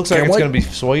 good. Looks like can't it's wait. going to be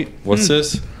sweet. What's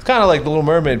this? It's kind of like The Little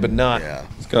Mermaid, but not. Yeah.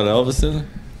 It's got Elvis in it?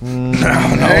 Ain't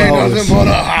Elvis. nothing but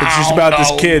a It's just about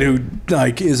this kid who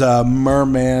like is a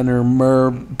merman or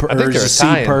I think or is they're a sea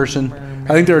Italian. person.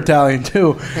 I think they're Italian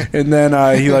too. And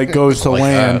then he like goes to Like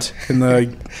land and there's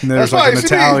That's like why an it's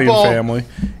a Italian meatball. family.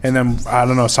 And then I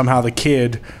don't know, somehow the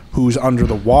kid who's under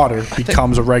the water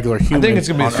becomes a regular human. I think it's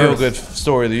going to be on the feel Earth. good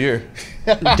story of the year.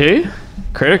 Do you?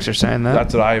 Critics are saying that.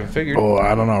 That's what I figured. Oh,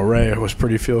 I don't know. Raya was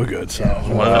pretty feel good. So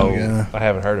Well, I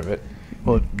haven't heard of it.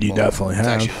 well, you definitely It's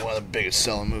have. actually one of the biggest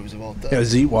selling movies of all time. Yeah,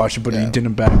 Zeke watched it, but he Yeah.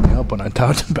 didn't back me up when I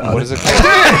talked about What it. is it called?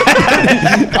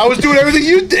 I was doing everything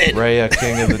you did. Raya,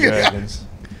 King of the Dragons.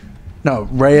 No,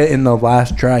 Raya in the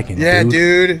Last Dragon. Yeah,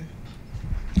 dude.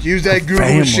 Use that Google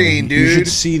Family. machine, You should dude.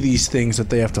 see these things that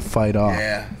they have to fight off.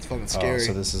 Yeah, it's fucking Oh, scary.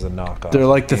 so this is a knockoff. They're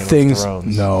like the Game of things.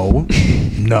 Thrones.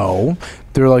 No.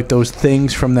 They're like those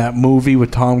things from that movie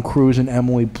with Tom Cruise and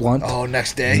Emily Blunt. Oh,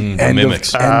 next day.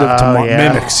 Mimics. End of tomorrow.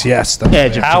 yeah. Mimics. Yes. that's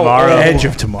Edge of it. Tomorrow. Edge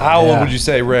of Tomorrow. How yeah. old would you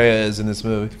say Raya is in this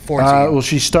movie? 14. Well,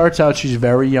 she starts out. She's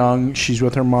very young. She's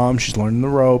with her mom. She's learning the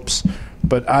ropes.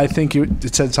 But I think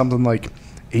it said something like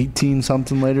 18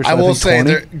 something later. So I will think say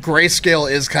 20. that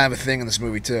grayscale is kind of a thing in this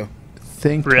movie too.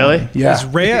 Think Really? 20. Yeah. Is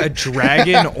Rhea a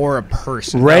dragon or a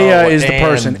person? Raya No, is the and-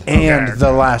 person and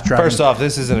the Last Dragon. First off,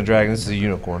 this isn't a dragon. This is a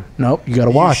unicorn. Nope, you gotta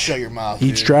You watch. shut your mouth,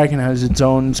 Each dude. dragon has its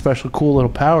own special cool little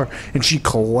power, and she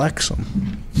collects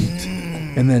them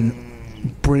and then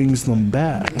brings them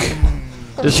back.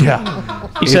 Yeah.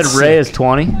 You said It's Ray is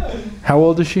 20. How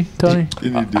old is she, Tony?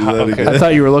 Can you do that I again?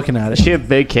 thought you were looking at Does it. she have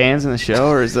big cans in the show,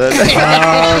 or is that?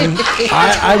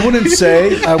 I wouldn't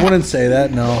say. I wouldn't say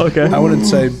that. No. Okay. I wouldn't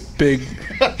say big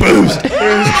boobs.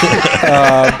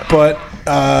 But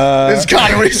This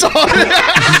Connery's on it.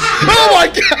 Oh my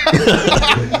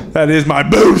god! that is my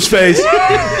boobs face.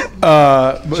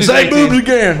 But She's say 18. boobs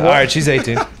again. All right, she's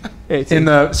 18. In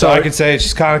the So I could say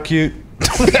she's kind of cute.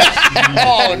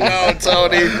 Oh no,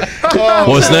 Tony. Oh,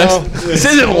 What's no. next? This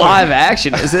isn't live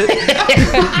action, is it?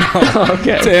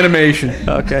 Okay. It's animation.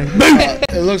 Okay.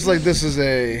 It looks like this is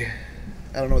I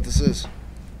don't know what this is.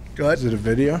 Go ahead. Is it a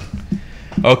video?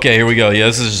 Okay, here we go. Yeah,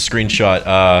 this is a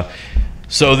screenshot.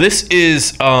 So this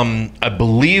is, I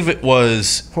believe it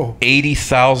was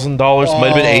 $80,000. Might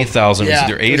have been 8,000. yeah.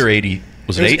 Was it either 8 or 80?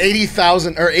 Was it There's 8?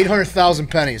 80,000 or 800,000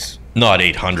 pennies. Not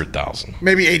 800,000.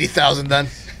 Maybe 80,000 then.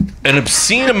 An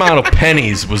obscene amount of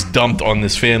pennies was dumped on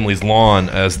this family's lawn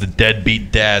as the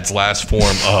deadbeat dad's last form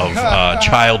of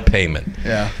child payment.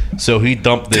 Yeah. So he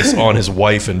dumped this on his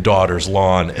wife and daughter's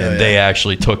lawn, and they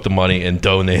actually took the money and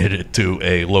donated it to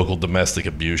a local domestic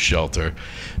abuse shelter.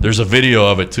 There's a video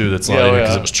of it, too, that's not in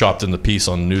because it was chopped into piece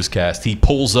on the newscast. He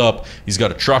pulls up. He's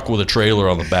got a truck with a trailer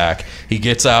on the back. He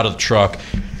gets out of the truck,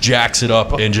 jacks it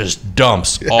up, and just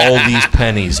dumps all these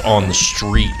pennies on the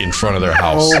street in front of their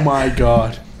house. Oh my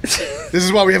god. This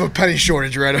is why we have a penny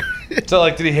shortage, right? So,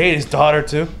 like, did he hate his daughter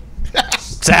too?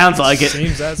 Sounds like it.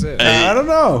 Seems that's it. I don't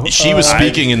know. She was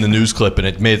speaking in the news clip, and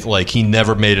it made like he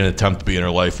never made an attempt to be in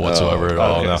her life whatsoever at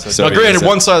all. okay. Now, So now, he granted, doesn't-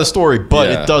 one side of the story, but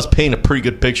Yeah. it does paint a pretty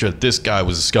good picture that this guy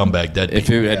was a scumbag deadbeat. If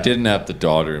it didn't have the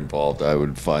daughter involved, I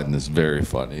would find this very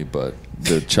funny. But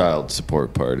the child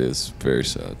support part is very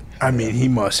sad. I mean, he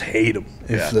must hate him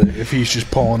if he's just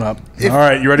pulling up. All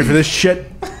right, you ready for this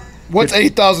shit? What's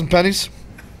 8,000 pennies?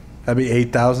 That'd be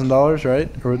 $8,000, right?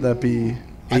 Or would that be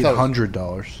I thought-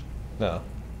 $800? No.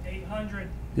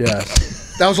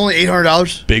 Yes. That was only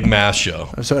 $800. Big math show.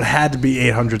 So it had to be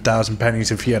 800,000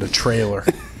 pennies if he had a trailer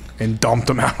and dumped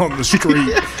them out on the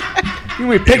street.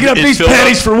 You'll be picking up It's these filled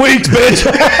pennies up- for weeks, bitch.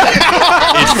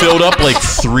 It filled up like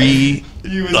 3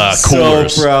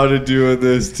 coolers. So proud of doing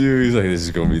this too. He's like, "This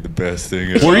is gonna be the best thing."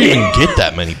 Where do you even get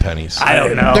that many pennies? I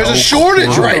don't know. There's a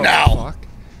shortage right now.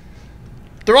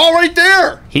 They're all right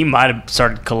there. He might have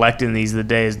started collecting these the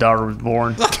day his daughter was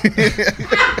born. Oh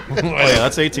yeah,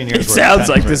 that's 18 years. It sounds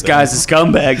like this guy's a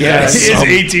scumbag. Yeah. He is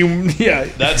 18. Yeah.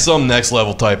 That's some next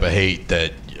level type of hate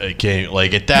that I can't.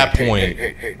 Like at that point,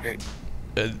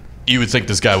 you would think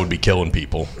this guy would be killing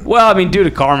people. Well, I mean, due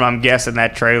to karma, I'm guessing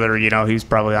that trailer, he was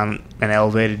probably on an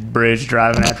elevated bridge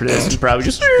driving after this and probably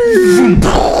just,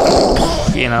 I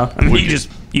mean,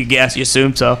 you guess, you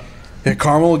assume so. Yeah,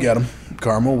 Karma will get him.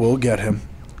 Karma will get him.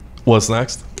 What's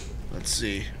next? Let's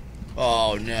see.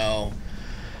 Oh no.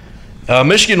 A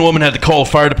Michigan woman had to call a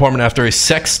fire department after a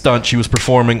sex stunt she was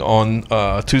performing on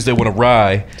Tuesday went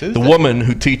awry. The woman,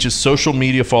 who teaches social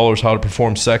media followers how to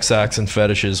perform sex acts and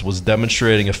fetishes, was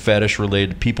demonstrating a fetish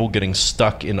related to people getting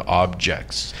stuck in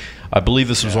objects. I believe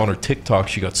this was on her TikTok.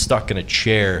 She got stuck in a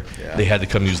chair. They had to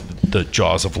come use the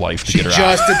jaws of life to She get her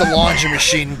just out. did the laundry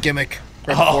machine gimmick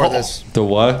right before this. The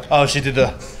what? Oh, she did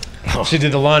the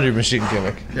laundry machine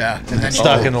gimmick. Yeah. And then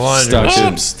Stuck in the laundry Stuck machine.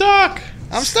 in, stuck.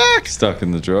 I'm stuck. stuck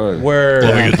in the drawer. Where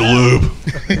Let me get the lube.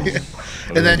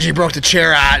 And then she broke the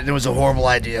chair out, and it was a horrible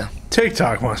idea.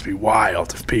 TikTok must be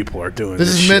wild if people are doing This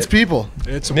this. is shit. Mitt's people.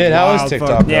 It's Mitt, how is wild TikTok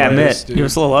fucking Yeah, place, Mitt, dude. give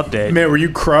us a little update. Man, were you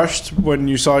crushed when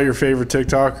you saw your favorite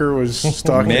TikToker was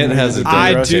stuck Man in has a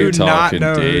I direct do TikTok not in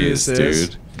know who days, this is.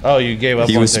 dude. Oh, you gave up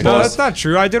He on was TikTok. No, supposed- that's not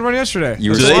true. I did one yesterday.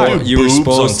 You were, Do they supposed, do you were boobs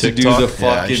supposed on to do TikTok? the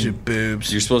Yeah, I should do fucking.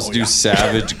 boobs. You're supposed to do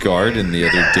Savage Garden the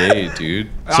other day, dude.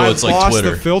 So I've it's like lost Twitter.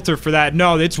 the filter for that.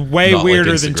 No, it's way Not like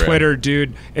weirder than Instagram. Twitter,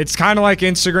 dude. It's kind of like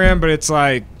Instagram, but it's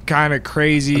like kind of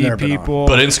crazy never been on. people.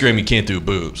 But Instagram, you can't do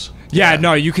boobs. yeah,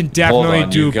 no, you can Hold definitely on,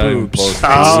 do you gotta boobs. both-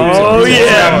 Oh,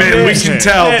 Yeah, yeah. man, we can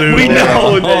tell, dude. We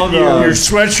know that your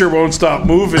sweatshirt won't stop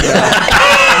moving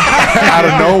out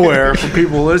of nowhere for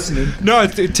people listening. No,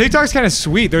 TikTok's kind of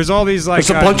sweet. There's all these like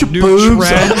There's a bunch of new boobs.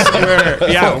 trends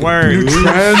where New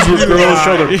trends where girls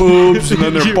show their boobs and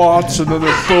then their butts and then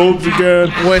their boobs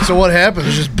again. Wait, so what happened?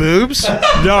 It's just boobs?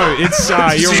 No, it's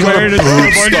you're See, wearing a bunch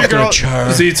of Stuck in a girls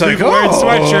chair. See, it's like, wearing oh.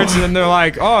 sweatshirts, and then they're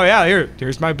like, "Oh yeah,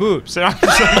 here's my boobs." And I'm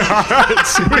just like, "All right,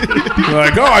 sweet." You're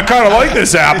like, oh, I kind of like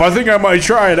this app. I think I might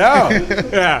try it out.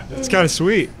 Yeah, it's kind of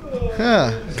sweet.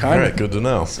 All right, good to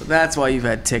know. That's why you've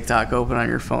had TikTok open on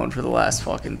your phone for the last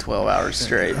fucking 12 hours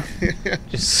straight.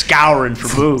 Just scouring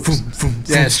for boobs.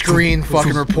 Yeah, screen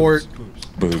fucking report.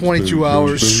 22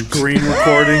 hours. Screen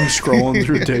recording, scrolling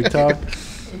through TikTok.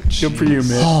 Good for you,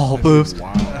 man. Oh, boobs.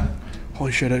 Wow.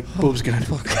 Holy shit, boobs gonna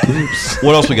fuck boobs.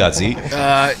 What else we got, Z?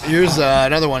 Here's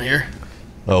another one here.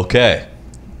 Okay.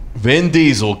 Vin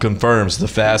Diesel confirms the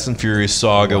Fast and Furious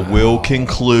saga will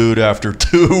conclude after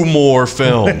 2 more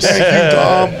films.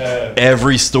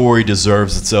 Every story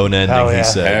deserves its own ending, Hell yeah. he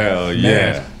said. Hell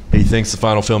yeah. He thinks the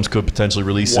final films could potentially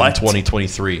release What? in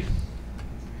 2023.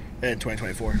 In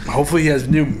 2024. Hopefully he has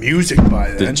new music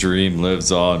by The then. dream lives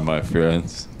on, my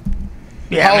friends.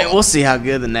 Yeah, I mean, we'll see how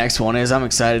good the next one is. I'm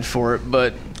excited for it,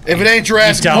 but If it ain't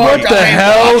Jurassic tell Park, me. What the I ain't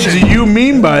hell watching. do you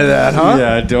mean by that, huh?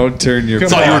 Yeah, don't turn your. I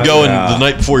thought you were going the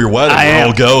night before your wedding. I We're am.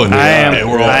 all going. I am. Hey,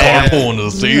 we're all I am. carpooling to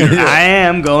the theater. I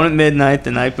am going at midnight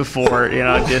the night before,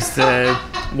 just to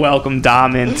welcome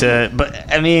Dom into.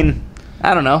 But I mean,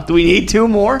 I don't know. Do we need 2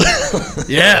 more?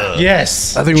 Yeah.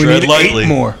 Yes. I think we Tread need lightly. 8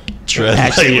 more. Tread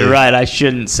Actually, lightly. you're right. I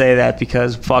shouldn't say that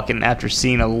because fucking after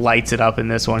Cena lights it up in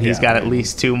this one, he's got at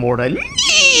least 2 more to.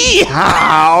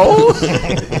 How?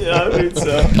 Yeah, I mean,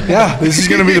 so. Yeah, this is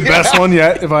going to be the best one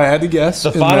yet, if I had to guess. The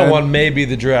And final then- one may be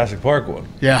the Jurassic Park one.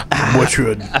 Yeah. Which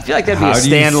would. I feel like that'd be How a do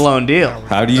you- standalone deal.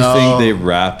 How do you think they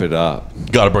wrap it up?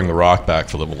 Got to bring the Rock back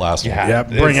for the last one. Yeah,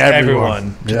 bring It's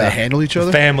everyone. Can they handle each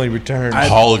other? Family returns.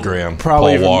 Hologram.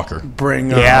 Probably Paul even Walker. bring,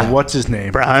 Yeah. what's his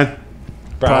name? Brian.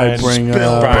 Probably bring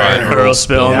Brian Earl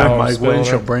Spillman. yeah, Earl Mike Spillman.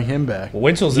 Winchell, bring him back.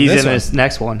 Winchell's in He's this in one. this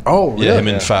next one. Oh, really? Yeah, him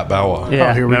and Fat Bow Wow. Yeah,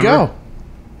 Oh, here we remember? go.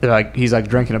 They're he's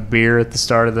drinking a beer at the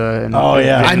start of the. And Oh,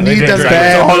 yeah. I need that.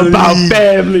 It's all about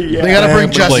family. They gotta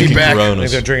bring Jesse Blinking back. I think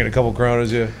Coronas. they're drinking a couple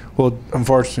Coronas, yeah. Well,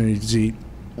 unfortunately, Jesse,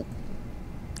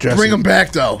 Bring him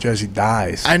back though. Jesse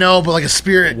dies. I know, but like a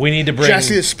spirit. We need to bring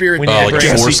Jesse the spirit. we need Oh, to like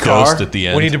bring Force Jesse Carr? Ghost at the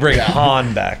end. we need to bring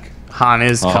Han back. Han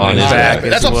is Han coming is back. back.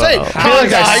 That's as what I'm saying. well. I feel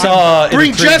like I saw in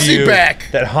Bring the Jesse preview back.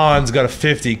 that Han's got a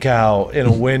 50 cal in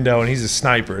a window and he's a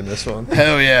sniper in this one.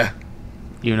 Hell yeah.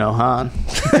 You know Han.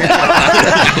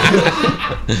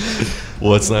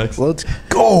 What's next? Let's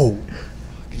go.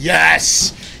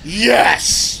 Yes.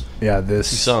 Yes. Yeah, You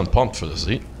this. sound pumped for this.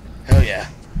 See? Hell yeah.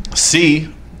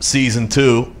 Season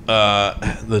 2,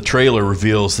 the trailer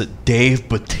reveals that Dave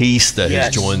Bautista has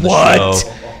Yes. joined the What?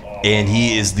 show. And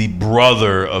he is the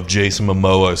brother of Jason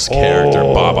Momoa's character,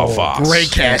 Baba Fox. Great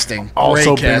casting.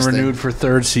 Also Great been casting. renewed for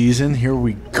 3rd season. Here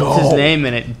we go. What's his name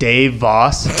in it? Dave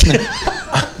Voss.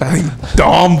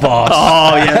 Dom Boss.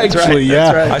 Oh, yeah, that's right. Actually,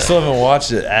 yeah. I still haven't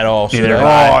watched it at all. Should Neither I?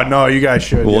 have Oh, no, you guys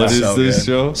should. What is yeah. this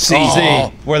show? See,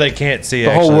 where they can't see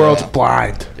The whole actually. world's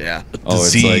blind. Yeah. Oh,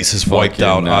 it's Disease like has wiped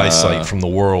out fucking, eyesight from the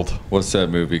world. What's that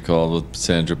movie called with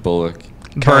Sandra Bullock?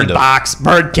 Bird Kind of. Box.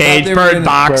 Bird Cage. they were Bird in-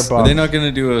 Box. Bird Are they not going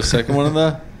to do a second one of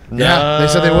that? Yeah. They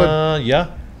said they would. Yeah.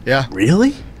 Yeah.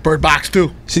 Really? Bird Box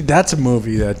 2. See, that's a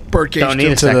movie that Bird Cage Don't 2. need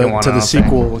a to second the one. to I the don't think.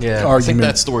 sequel I think argument.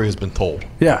 that story has been told.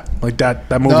 Yeah, like that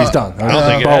movie's No, done. I don't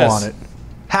think it Bow has. on it.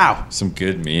 How? Some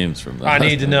good memes from that. I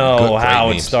need to Good, know great how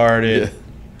it memes. started,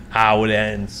 how it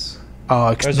ends.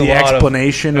 There's The a lot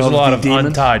explanation There's of a lot the of demon.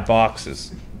 untied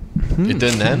boxes. It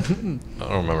didn't end? I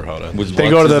don't remember how it ended. Was They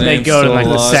go to the- what's his they name go to, still like,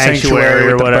 the alive? sanctuary or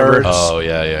with the whatever. birds. Oh,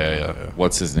 yeah.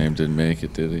 What's his name didn't make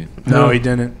it, did he? No, he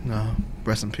didn't. No.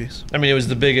 Rest in peace. I mean, it was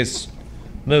the biggest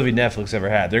movie Netflix ever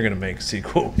had. They're gonna make a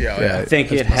sequel. Yeah. I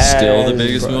think it has. Still the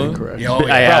biggest movie? Correct. Yeah. Oh,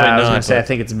 I, yeah. Probably I was not, gonna say. I but-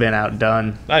 think it's been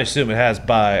outdone. I assume it has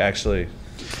by actually.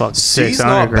 Fuck, C's 6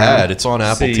 not Underground. bad. It's on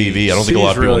Apple C. TV. I don't think a C's lot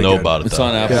of people really know good. about it. It's though.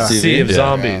 on Apple Yeah. TV. Sea of Yeah.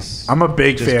 Zombies. I'm a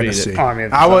big Just fan beat of it. C. Army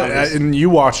of the I was, Zombies. and you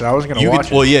watched it. I was gonna watch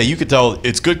it. Well, yeah, you could tell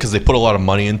it's good because they put a lot of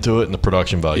money into it and the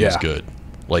production value is Yeah. good.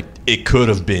 Like, it could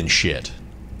have been shit.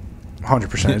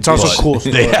 100%. It's also But cool.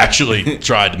 they actually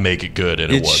tried to make it good,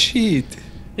 and it It's was. shit.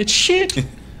 It's shit.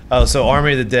 Oh, so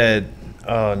Army of the Dead.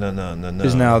 Oh no.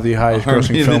 Is now the highest Army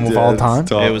grossing of film the of all Dead's time.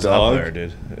 top It was dog. up there,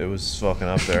 dude. It was fucking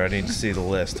up there. I need to see the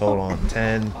list. Hold on.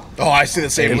 10. Oh, I see the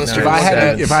same list. If Nine, I had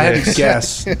seven, to, if I had to six,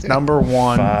 guess, number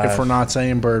one, five. if we're not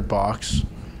saying Bird Box,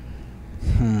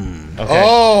 Okay.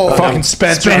 Oh. fucking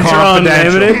Spencer Spencer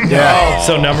Confidential. Unlimited? Yeah.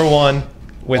 So number one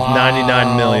with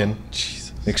 99 million.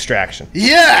 Extraction.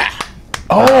 Yeah.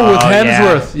 Oh, with yeah.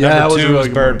 Hemsworth. Yeah, that Number was two a really was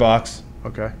good Bird movie. Box.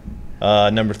 Okay.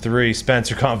 Number 3,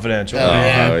 Spencer Confidential. Oh,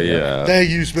 yeah. Oh, yeah. Thank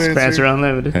you, Spencer. Spencer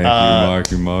Unlimited. Thank you,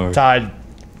 Marky Mark. Tied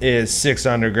is 6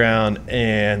 Underground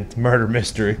and Murder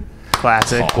Mystery.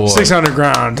 Classic. 600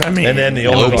 Ground. I mean, And then the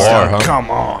Low old bar, guard. huh? come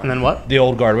on. And then what? The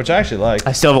old guard, which I actually like.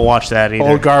 I still haven't watched that either.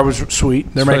 Old Guard was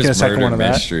sweet. They're making a second one of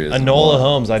that. Enola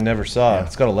Holmes, I never saw.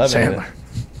 It's got 11 in it. Sandler.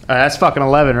 That's fucking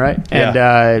 11, right?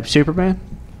 Yeah. And Superman.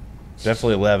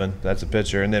 Definitely 11. That's a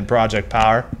picture. And then Project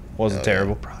Power wasn't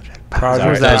terrible.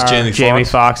 Project That's Power. Jamie Jamie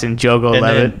Foxx. Foxx and Jogo And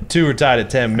Levitt. then 2 were tied at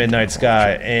 10, Midnight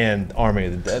Sky and Army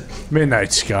of the Dead.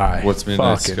 Midnight Sky. What's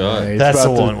Midnight Fucking Sky? A. It's That's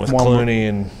the about one with Clooney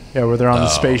and... Yeah, where they're on the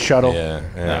space shuttle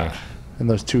Yeah. and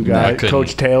those two I guys. couldn't-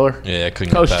 Coach Taylor. Yeah, I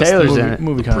couldn't Coach get past Taylor's that. in it.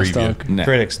 Movie kind of Preview. stunk. Nah.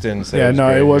 Critics didn't say Yeah, it was no,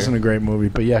 great it here. wasn't a great movie,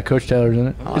 but yeah, Coach Taylor's in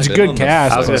it. It's a I've been good on the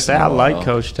cast. I was gonna first say, I in a like while.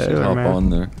 Coach Should Taylor, hop man. on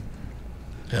there.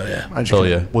 I just Oh,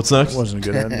 yeah. What's next? wasn't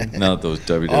a good ending. Now that those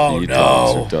WWE Oh, talks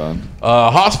no. are done.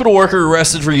 Hospital worker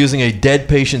arrested for using a dead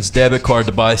patient's debit card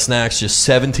to buy snacks just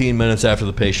 17 minutes after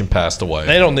the patient passed away.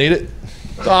 They don't need it.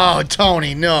 Oh,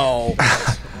 Tony, no.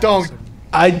 Don't.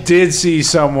 I did see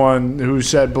someone who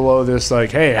said below this,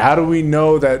 like, hey, how do we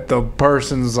know that the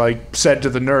person's like said to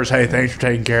the nurse, hey, thanks for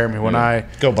taking care of me when I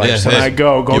Go buy Yeah, yourself. when I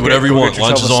go get whatever you go want. get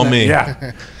yourself Lunch is a on snack. me.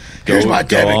 Yeah. Here's my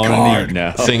debit on and card. eat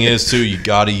now. Thing is, too, you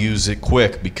got to use it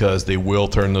quick because they will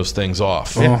turn those things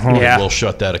off. They Yeah. will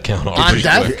shut that account off On pretty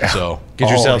death? quick. So Get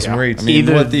yourself some I reads. mean,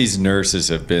 Either- what these nurses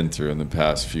have been through in the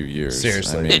past few years.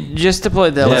 Seriously. I mean, Just to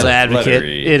play devil's Yeah, advocate, let her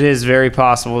eat. it is very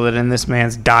possible that in this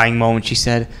man's dying moment, she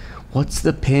said, "What's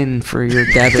the pin for your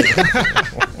debit?"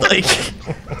 Like,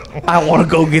 I want to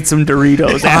go get some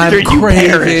Doritos after I'm you craving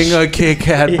perish. a Kit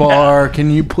Kat bar. Can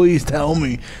you please tell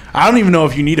me? I don't even know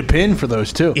if you need a pin for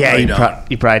those too. Yeah, you, don't.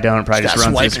 you probably don't. It probably Just just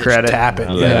gotta runs his swipe it, credit. Tap it.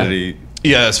 let it eat.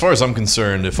 yeah, as far as I'm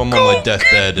concerned, if I'm on my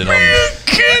deathbed and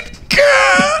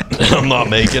I'm not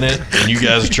making it, and you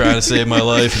guys are trying to save my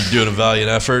life and doing a valiant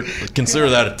effort, consider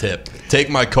that a tip. Take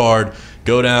my card.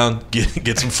 Go down,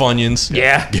 get some Funyuns.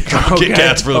 Yeah. Get Kit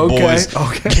Kats for the boys.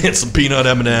 Okay. Get some peanut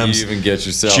M&Ms. You even get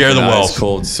yourself Share an the ice wealth.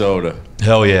 cold soda.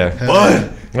 Hell yeah.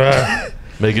 What?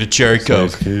 Make it a cherry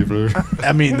Coke.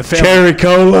 I mean, the family. Cherry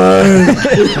cola.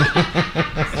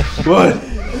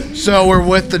 What? So we're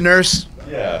with the nurse.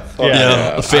 Yeah,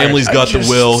 the family's got the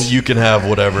will. You can have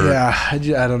whatever. Yeah, I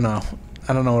don't know.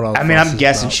 I don't know what else. I mean, I'm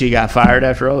guessing she got fired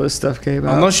after all this stuff came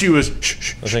out. Unless she was,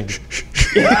 I think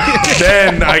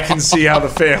then I can see how the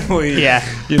family. Yeah.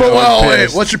 You But know, well, is wait,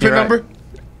 pissed. what's your PIN You're right. number?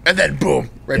 And then boom,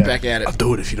 right back at it. I'll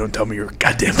do it if you don't tell me your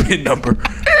goddamn PIN number.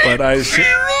 But I.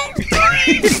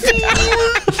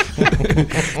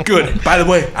 Good. By the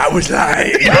way, I was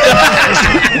lying.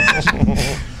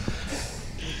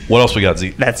 What else we got,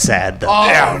 Z? That's sad, though.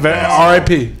 Yeah.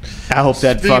 R.I.P. I hope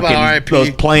that Speaking about fucking RIP. those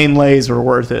plain lays were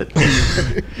worth it.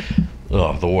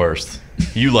 Oh, the worst.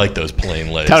 You like those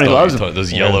plain lays. Tony don't loves you, them. Tony? Those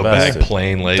They're yellow the best. bag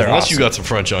plain lays. They're Unless you awesome. got some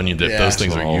French onion dip, Yeah. those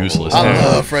things are useless. I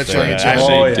love French onion chips.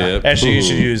 Actually, yeah. dip. Actually, you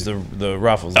should Ooh. use the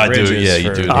ruffles. I do, ridges yeah. You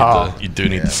for- do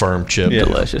need Oh. the firm chip.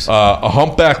 Delicious. A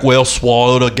humpback whale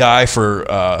swallowed a guy for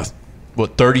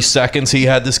 30 seconds. He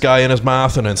had this guy in his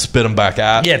mouth and then spit him back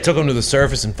out. Yeah, took him to the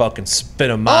surface and fucking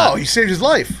spit him out. Oh, you saved his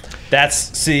life.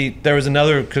 There was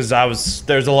another, because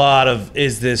there's a lot of,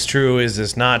 is this true, is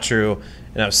this not true?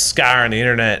 And I was scouring the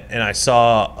internet and I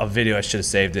saw a video, I should have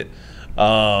saved it,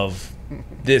 of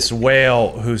this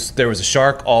whale there was a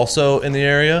shark also in the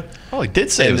area. Oh, he did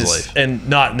save And his this- life. And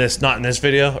not in this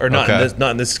video, or not Okay.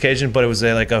 in this occasion, but it was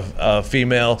a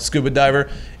female scuba diver,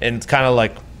 and kind of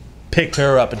like picked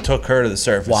her up and took her to the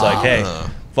surface. Like, hey,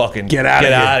 fucking Get out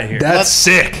of here. That's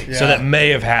sick. So that may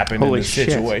have happened Holy in this shit.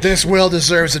 situation. This whale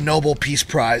deserves a Nobel Peace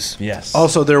Prize. Yes.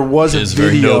 Also, there was a It is a very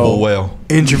video noble whale.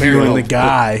 interviewing the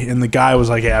guy, and the guy was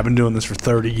like, "Yeah, I've been doing this for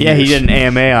 30 years." Yeah, he did an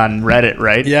AMA on Reddit,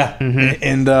 right? Yeah,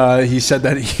 and he said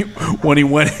that when he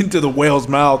went into the whale's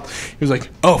mouth, he was like,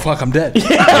 "Oh fuck, I'm dead.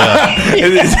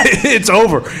 It's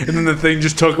over." And then the thing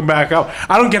just took him back up.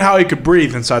 I don't get how he could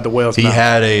breathe inside the whale's He mouth.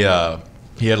 had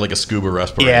like a scuba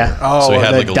respirator. Yeah. Oh, so he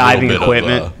had the like a diving little bit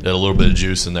equipment. of a little bit of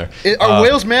juice in there. Are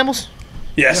whales mammals?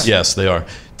 Yes. Yes, they are.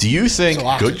 Do you think So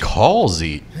oxygen. good call,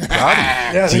 Z?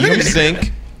 Do you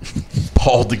think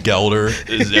Paul DeGelder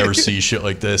has ever see shit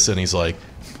like this and he's like,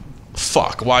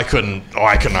 "Fuck, why couldn't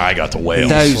I got the whales?"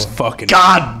 That fucking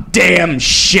Goddamn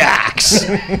shacks.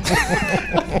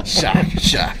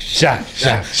 Shock.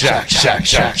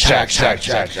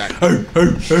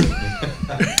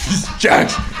 Jack.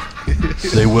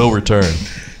 They will return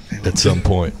at some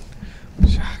point.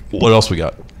 What else we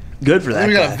got? Good for that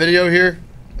We got guy. a video here.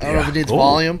 I don't know if it needs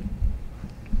volume.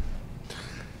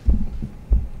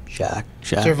 Shack. Is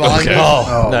there volume? Okay.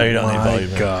 Oh, no, you don't need My volume.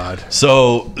 God.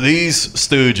 So these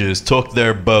stooges took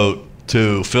their boat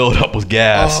to fill it up with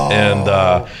gas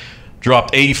and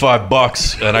dropped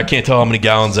 $85, and I can't tell how many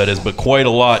gallons that is, but quite a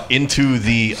lot, into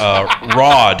the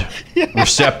rod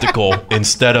receptacle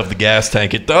instead of the gas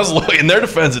tank. It does look, in their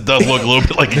defense, it does look a little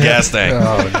bit like a gas tank.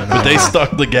 But they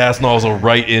stuck the gas nozzle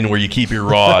right in where you keep your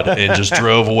rod and just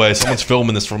drove away. Someone's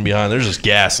filming this from behind. There's just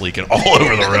gas leaking all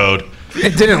over the road.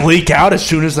 It didn't leak out as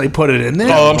soon as they put it in there.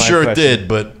 Oh, I'm sure it did,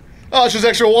 but Oh, it's just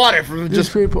extra water from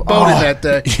just people- boating Oh. that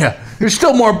day. Yeah, there's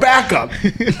still more backup.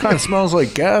 It kind of smells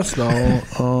like gas,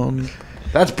 though.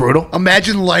 That's brutal.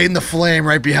 Imagine lighting the flame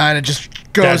right behind it. Just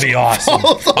goes. That'd be awesome.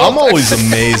 I'm always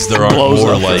amazed there aren't Blows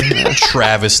more up. like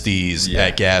travesties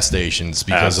at gas stations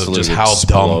because of just Absolute how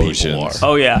dumb people explosions. are.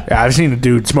 Oh, yeah. Yeah, I've seen a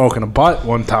dude smoking a butt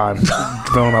one time,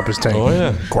 filling up his tank. Oh,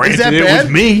 yeah. Granted, Is that it bad?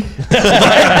 was me.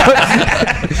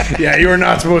 Yeah, you were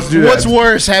not supposed to do that. What's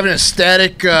worse, having a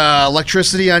static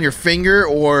electricity on your finger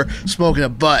or smoking a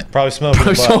butt? Probably smoking a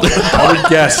butt. I would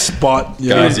guess spot.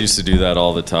 Guys used to do that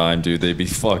all the time, dude. They'd be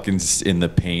fucking in the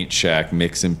paint shack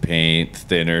mixing paint,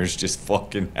 thinners, just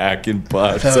fucking hacking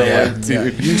butts. Hell yeah.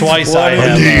 Dude, Twice I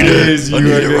have. you are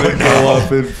gonna go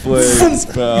up in flames,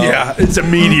 pal. Yeah, it's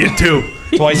immediate too.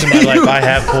 Twice in my life, I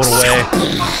have pulled away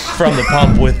from the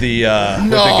pump with the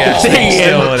gas tank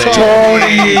still in it.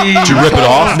 Did you rip it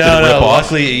off? Did it No, rip off?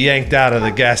 luckily it yanked out of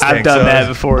the gas tank. I've done so that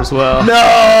before as well. No!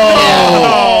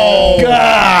 God!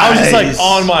 I was just like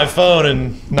on my phone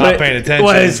and not paying attention.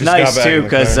 Well, it's Just got nice back too in the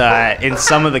because car. in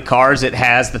some of the cars it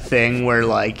has the thing where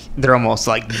like they're almost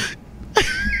like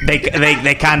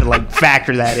they kind of like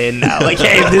factor that in now. Like,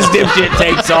 hey, if this dipshit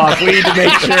takes off, we need to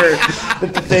make sure that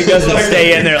the thing doesn't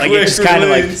stay in there. Like it just kind of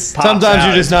like pops Sometimes out.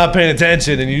 you're just not paying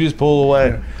attention and you just pull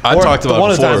away. I talked about it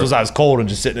one of the before. times was I was cold and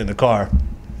just sitting in the car.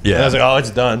 And I was like, oh,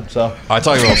 it's done. So I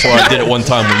talked about before. I did it one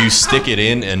time where you stick it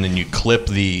in and then you clip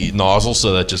the nozzle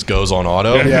so that it just goes on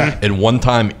auto. Yeah. And one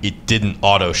time it didn't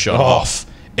auto shut off.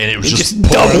 And it was just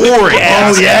double pouring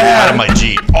gas. gas out of my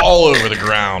Jeep all over the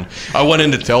ground. I went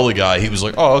in to tell the guy. He was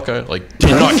like, "Oh, okay." Like, did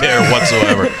not care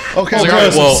whatsoever. Okay, I was like, throw "All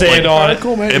right, some well, sand like, on it.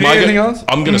 Cool, man. am You I got anything gonna, else?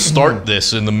 I'm going to start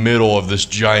this in the middle of this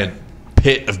giant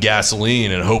pit of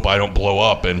gasoline and hope I don't blow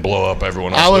up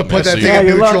everyone else. I would have put that thing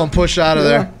in neutral and pushed out of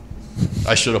there.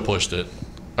 I should have pushed it.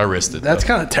 I risked it. That's though.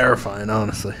 kind of terrifying,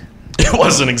 honestly. It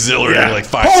wasn't exhilarating like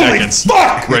 5 Holy seconds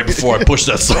fuck! right before I pushed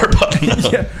that start button.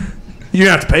 Yeah. You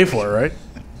didn't have to pay for it, right?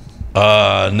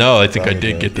 No, I think I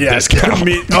did get the Yeah. discount.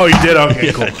 Oh, you did? Okay,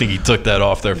 Yeah, cool. I think he took that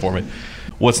off there for me.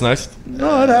 What's next?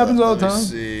 No, it happens all the Let's time.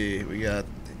 see. We got.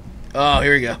 Oh,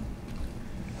 here we go.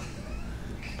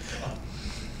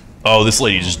 Oh, this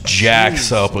lady just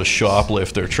jacks up a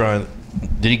shoplifter trying.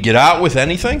 Did he get out with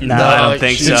anything? No, I don't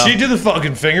think did so. she do the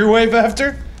fucking finger wave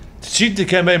after? Did she do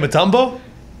Dikembe Mutombo?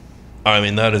 I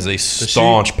mean, that is a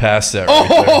staunch pass set right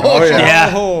Oh,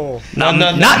 yeah. Not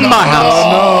in my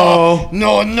house.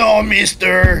 No,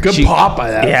 mister. Good pop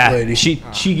by that Yeah, lady.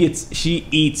 she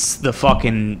eats the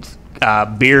fucking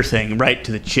beer thing right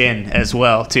to the chin as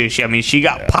well too. She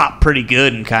got popped pretty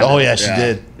good and kind of. Oh yeah, she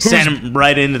did. Sent him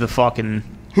right into the fucking.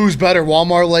 Who's better,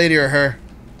 Walmart lady or her?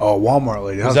 Oh, Walmart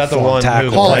lady. Was that the one who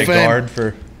could Hall of play Fame. guard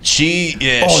for? She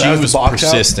that she was the was box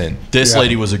out? persistent. This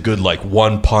lady was a good like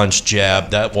one punch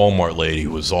jab. That Walmart lady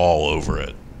was all over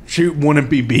it. She wouldn't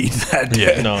be beat that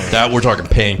day. Yeah, No. that we're talking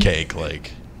pancake,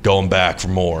 like going back for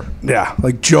more. Yeah,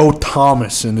 like Joe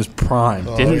Thomas in his prime.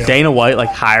 Didn't Dana White like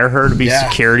hire her to be Yeah.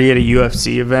 security at a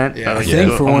UFC event? Yeah, Like, I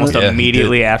think for one almost of- Yeah, he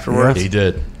immediately did. afterwards. He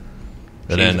did.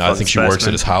 And then a I fucking think she works specimen.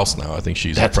 at his house now. I think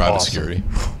she's That's private awesome. security.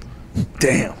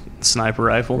 Damn. Sniper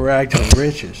rifle. Ragged to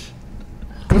riches.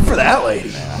 Good for that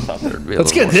lady.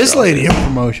 Let's get this lady a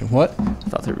promotion. What? I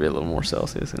thought there'd be a little more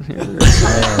Celsius in here.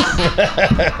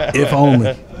 If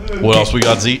only. What else we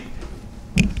got, Zeke?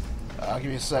 I'll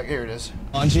give you a sec. Here it is.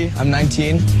 Anji, I'm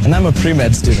 19, and I'm a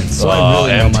pre-med student, so I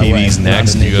really know my way. MTV's around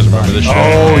Next. the Do you guys naked remember this show?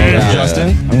 Oh, yeah. Justin,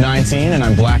 I'm 19, and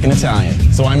I'm black and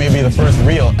Italian, so I may be the first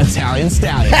real Italian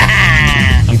stallion.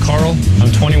 I'm Carl,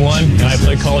 I'm 21, and I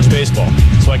play college baseball,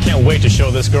 so I can't wait to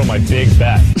show this girl my big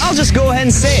bat. I'll just go ahead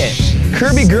and say it.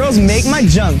 Curvy girls make my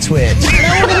junk twitch.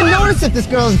 I won't even notice if this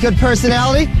girl has good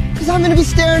personality, because I'm going to be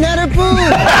staring at her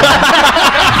boob.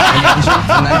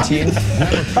 I'm 19.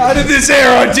 How did this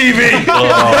air on TV?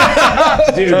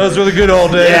 Those were the good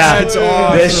old days. Yeah, That's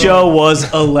awesome. this show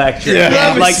was electric.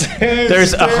 Yeah. Like,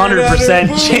 there's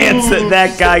 100% chance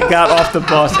that guy got off the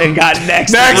bus and got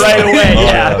next right away.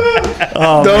 Yeah.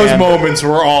 Oh, Those man. moments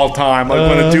were all time. Like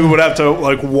when a dude would have to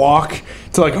like walk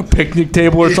to like a picnic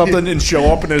table or something and show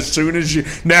up, and as soon as you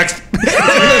next,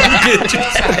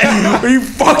 are you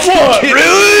fucking kidding?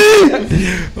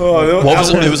 Really? Oh, What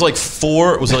was it? It was like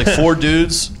four. It was like four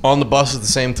dudes on the bus at the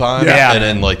same time. Yeah. And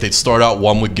then like they'd start out.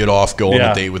 One would get off, go on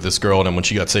Yeah. a date with this girl, and then when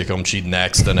she got sick home, she'd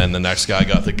next, and then the next guy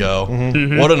got to go.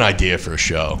 What an idea for a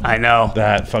show! I know.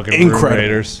 That fucking Incredible. Room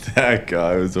Raiders. That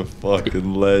guy was a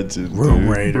fucking legend. Room dude.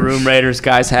 Raiders. Room Raiders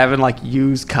guys having like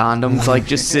used condoms, like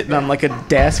just sitting on like a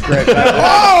desk right now.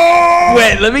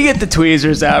 Wait, let me get the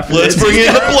tweezers out for Let's this. bring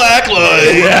in the black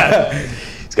light. Yeah.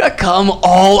 He's got cum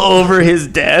all over his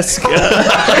desk.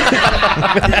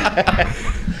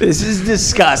 This is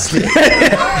disgusting.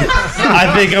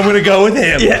 I think I'm gonna go with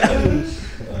him. Yeah.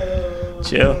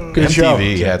 Chill. Good show.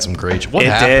 MTV had some great. What It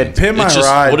happened? did. Pin My It's just,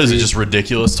 Ride, What is it? dude. Just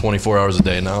ridiculous. 24 hours a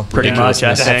day now. Pretty much,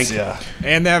 I think. Yeah.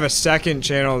 And they have a second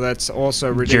channel that's also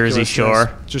ridiculous. Jersey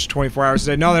Shore. Just 24 hours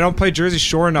a day. No, they don't play Jersey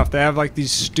Shore enough. They have like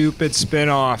these stupid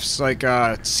spin-offs like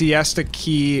Siesta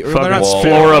Key. Or they're Fucking not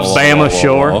Floribama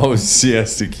Shore. Oh,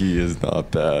 Siesta Key is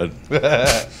not bad.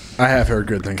 I have heard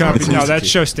good things. No, that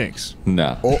show stinks.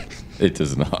 No, it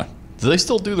does not. Do they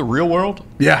still do the Real World?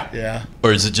 Yeah. Yeah.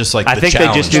 Or is it just like I the think they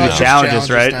just do the challenge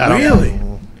challenges, right? now. I don't Really?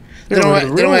 They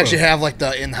don't actually have like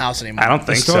the in-house anymore. I don't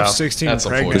They think still so. have 16 That's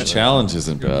and The pregnant. challenge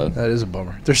isn't bad. That is a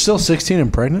bummer. They're still 16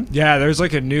 and pregnant? Yeah, there's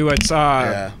like a new. It's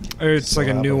it's like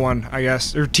a new one, I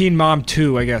guess. Or Teen Mom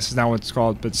 2, I guess is not what it's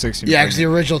called, but 16. Yeah, and because the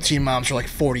original Teen Moms are like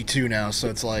 42 now, so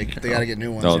it's like they got to get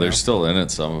new ones. No, you they're know? still in it.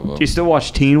 Some of them. Do you still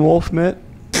watch Teen Wolf, Mitt?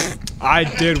 I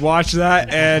did watch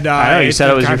that, and I know you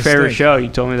said it was your kinda favorite stink. show. You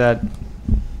told me that.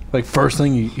 Like first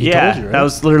thing he Yeah, told you, right? that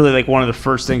was literally like one of the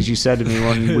first things you said to me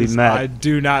when we I met.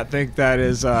 do not think that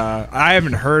is. I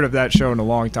haven't heard of that show in a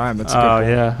long time. That's a good Oh point.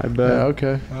 yeah, I bet. Yeah,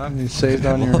 okay. You saved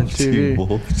on your TV.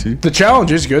 Wolf, too. The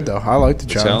challenge is good though. I like the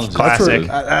challenge. challenge is Classic. good.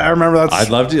 I remember that's. I'd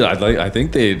love to. I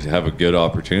think they'd have a good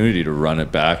opportunity to run it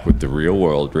back with the Real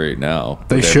World right now.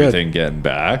 They with should. Everything getting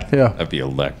back. Yeah. That'd be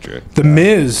electric. The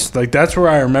Miz, like that's where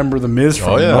I remember the Miz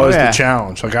from. yeah. Was Yeah. the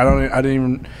challenge? Like I didn't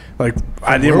even like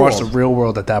I didn't Real watch World. the Real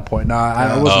World at that point. No,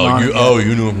 I wasn't on it yet.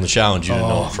 You knew him from the challenge. You didn't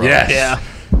know him from. Yes. Yeah.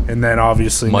 And then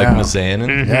obviously Mike now.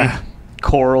 Mazanin, Yeah.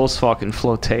 Coral's fucking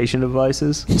flotation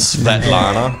devices.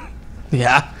 Svetlana.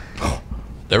 Yeah.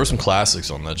 There were some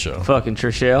classics on that show. Fucking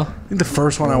Trishelle. I think the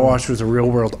first one I watched was the Real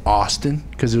World Austin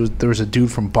because there was a dude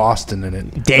from Boston in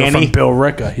it. Danny? From Bill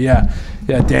Ricka. Yeah,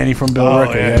 Danny from Bill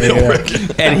Ricka. yeah, Yeah, Bill yeah.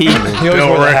 Ricka. And he always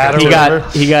wore the hat or whatever.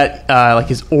 he got like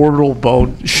his orbital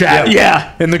bone shot.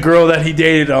 Yeah. And the girl that he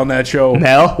dated on that show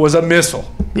Mel? was a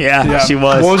missile. Yeah, she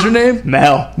was. What was her name?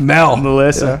 Mel. Mel.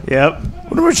 Melissa. Yep.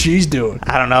 Wonder what she's doing.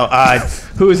 I don't know.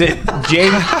 Who is it?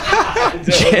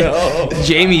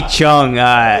 Jamie Chung,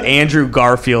 Andrew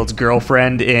Garfield's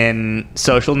girlfriend in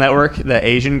Social Network, the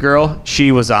Asian girl.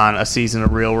 She was on a season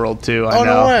of Real World too. I Oh,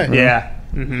 no know. way. Yeah.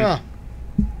 Mhm. Huh.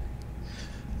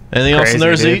 Anything else in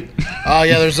there, Crazy, Z? dude. Oh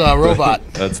yeah, there's a robot.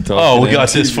 That's tough. Oh, we for got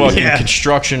them. this fucking Yeah.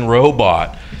 construction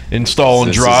robot installing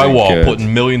This isn't drywall, good.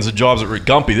 putting millions of jobs at Rick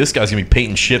Gumpy. This guy's gonna be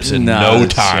painting ships in Nah, no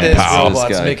this time, shit- pal. This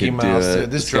Robots, guy Mickey could do Mouse, it.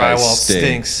 dude. This This guy drywall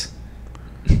stinks. stinks.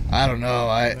 I don't know.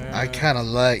 I kind of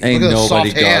like. Ain't look at those nobody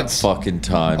soft got hands. fucking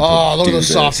time. Oh, to look at do those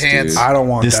soft this, hands. dude. I don't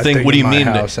want This that thing. What do you in my mean?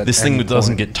 house at This thing any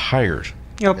doesn't point. get tired.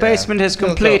 Your basement is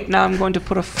complete. Now I'm going to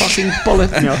put a fucking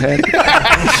bullet in your head.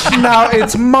 Now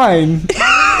it's mine.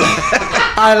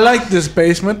 I like this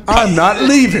basement. I'm not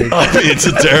leaving. I mean, it's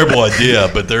a terrible idea,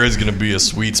 but there is going to be a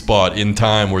sweet spot in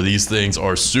time where these things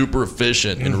are super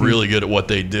efficient and really good at what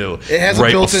they do. It has a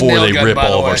right built-in before nail they gun, rip by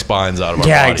the all of way. our spines out of our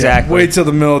Yeah, body. exactly. Wait till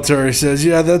the military says,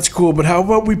 yeah, that's cool, but how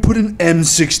about we put an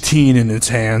M16 in its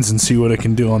hands and see what it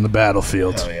can do on the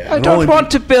battlefield? I don't want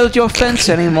to build your fence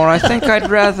anymore. I think I'd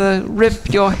rather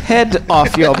rip your head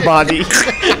off your body.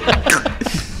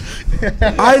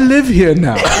 I live here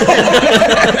now.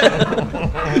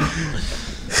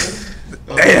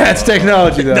 Hey, that's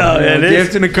technology, though. No, You know, it is.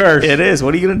 gift and a curse. It is.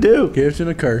 What are you gonna do? Gift and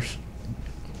a curse.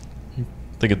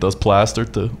 Think it does plaster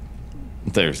too.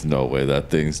 There's no way that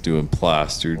thing's doing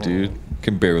plaster, dude.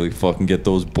 Can barely fucking get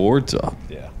those boards up.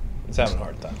 Yeah, it's having a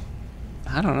hard time.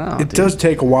 I don't know. It dude. does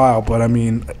take a while, but I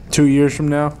mean, 2 years from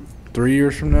now, 3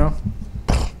 years from now,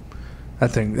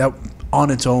 that thing that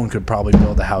on its own could probably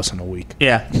build a house in a week,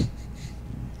 Yeah.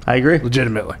 I agree.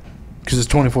 legitimately, because it's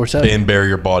 24/7. And bury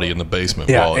your body in the basement.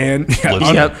 Yeah, while it and lives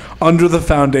under, there. under the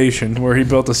foundation where he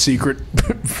built a secret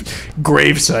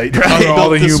grave site for He all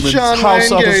the built this humans. John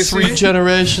house Wayne out of Gacy. 3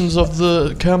 generations of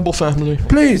the Campbell family.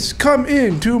 Please come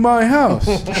into my house.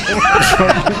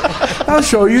 I'll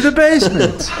show you the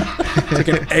basement. It's like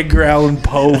an Edgar Allan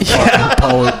Poe fucking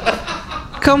poet.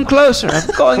 Come closer. I'm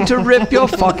going to rip your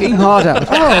fucking heart out.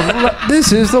 Oh,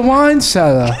 this is the wine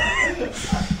cellar.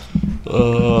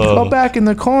 Go back in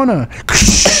the corner.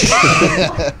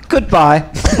 Goodbye.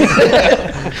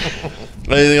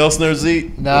 Anything else in there,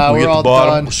 Z? Nah, we we're get all the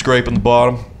bottom. done. We're scraping the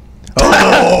bottom.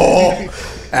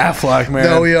 Affleck, man.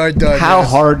 No, we are done. How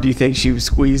yes. hard do you think she was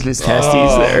squeezing his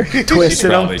testes there? Twisting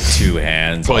them? Probably 2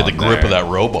 hands. Probably the on grip there. of that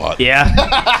robot. Yeah.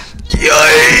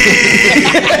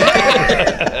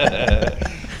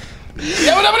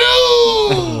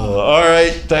 All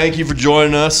right. Thank you for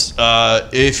joining us.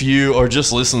 If you are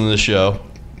just listening to the show,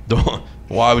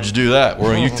 why would you do that?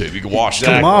 We're on YouTube. You can watch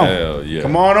Come that. on. Hell yeah.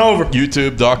 Come on over.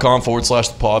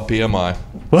 YouTube.com/thepodpmi.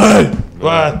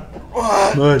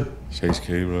 What? Chase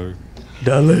K, bro.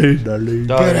 Darlene.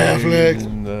 Ben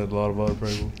Affleck. A lot of other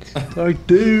people. Like,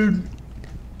 dude.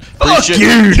 Appreciate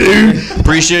you, dude.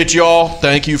 Appreciate y'all.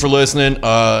 Thank you for listening.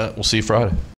 We'll see you Friday.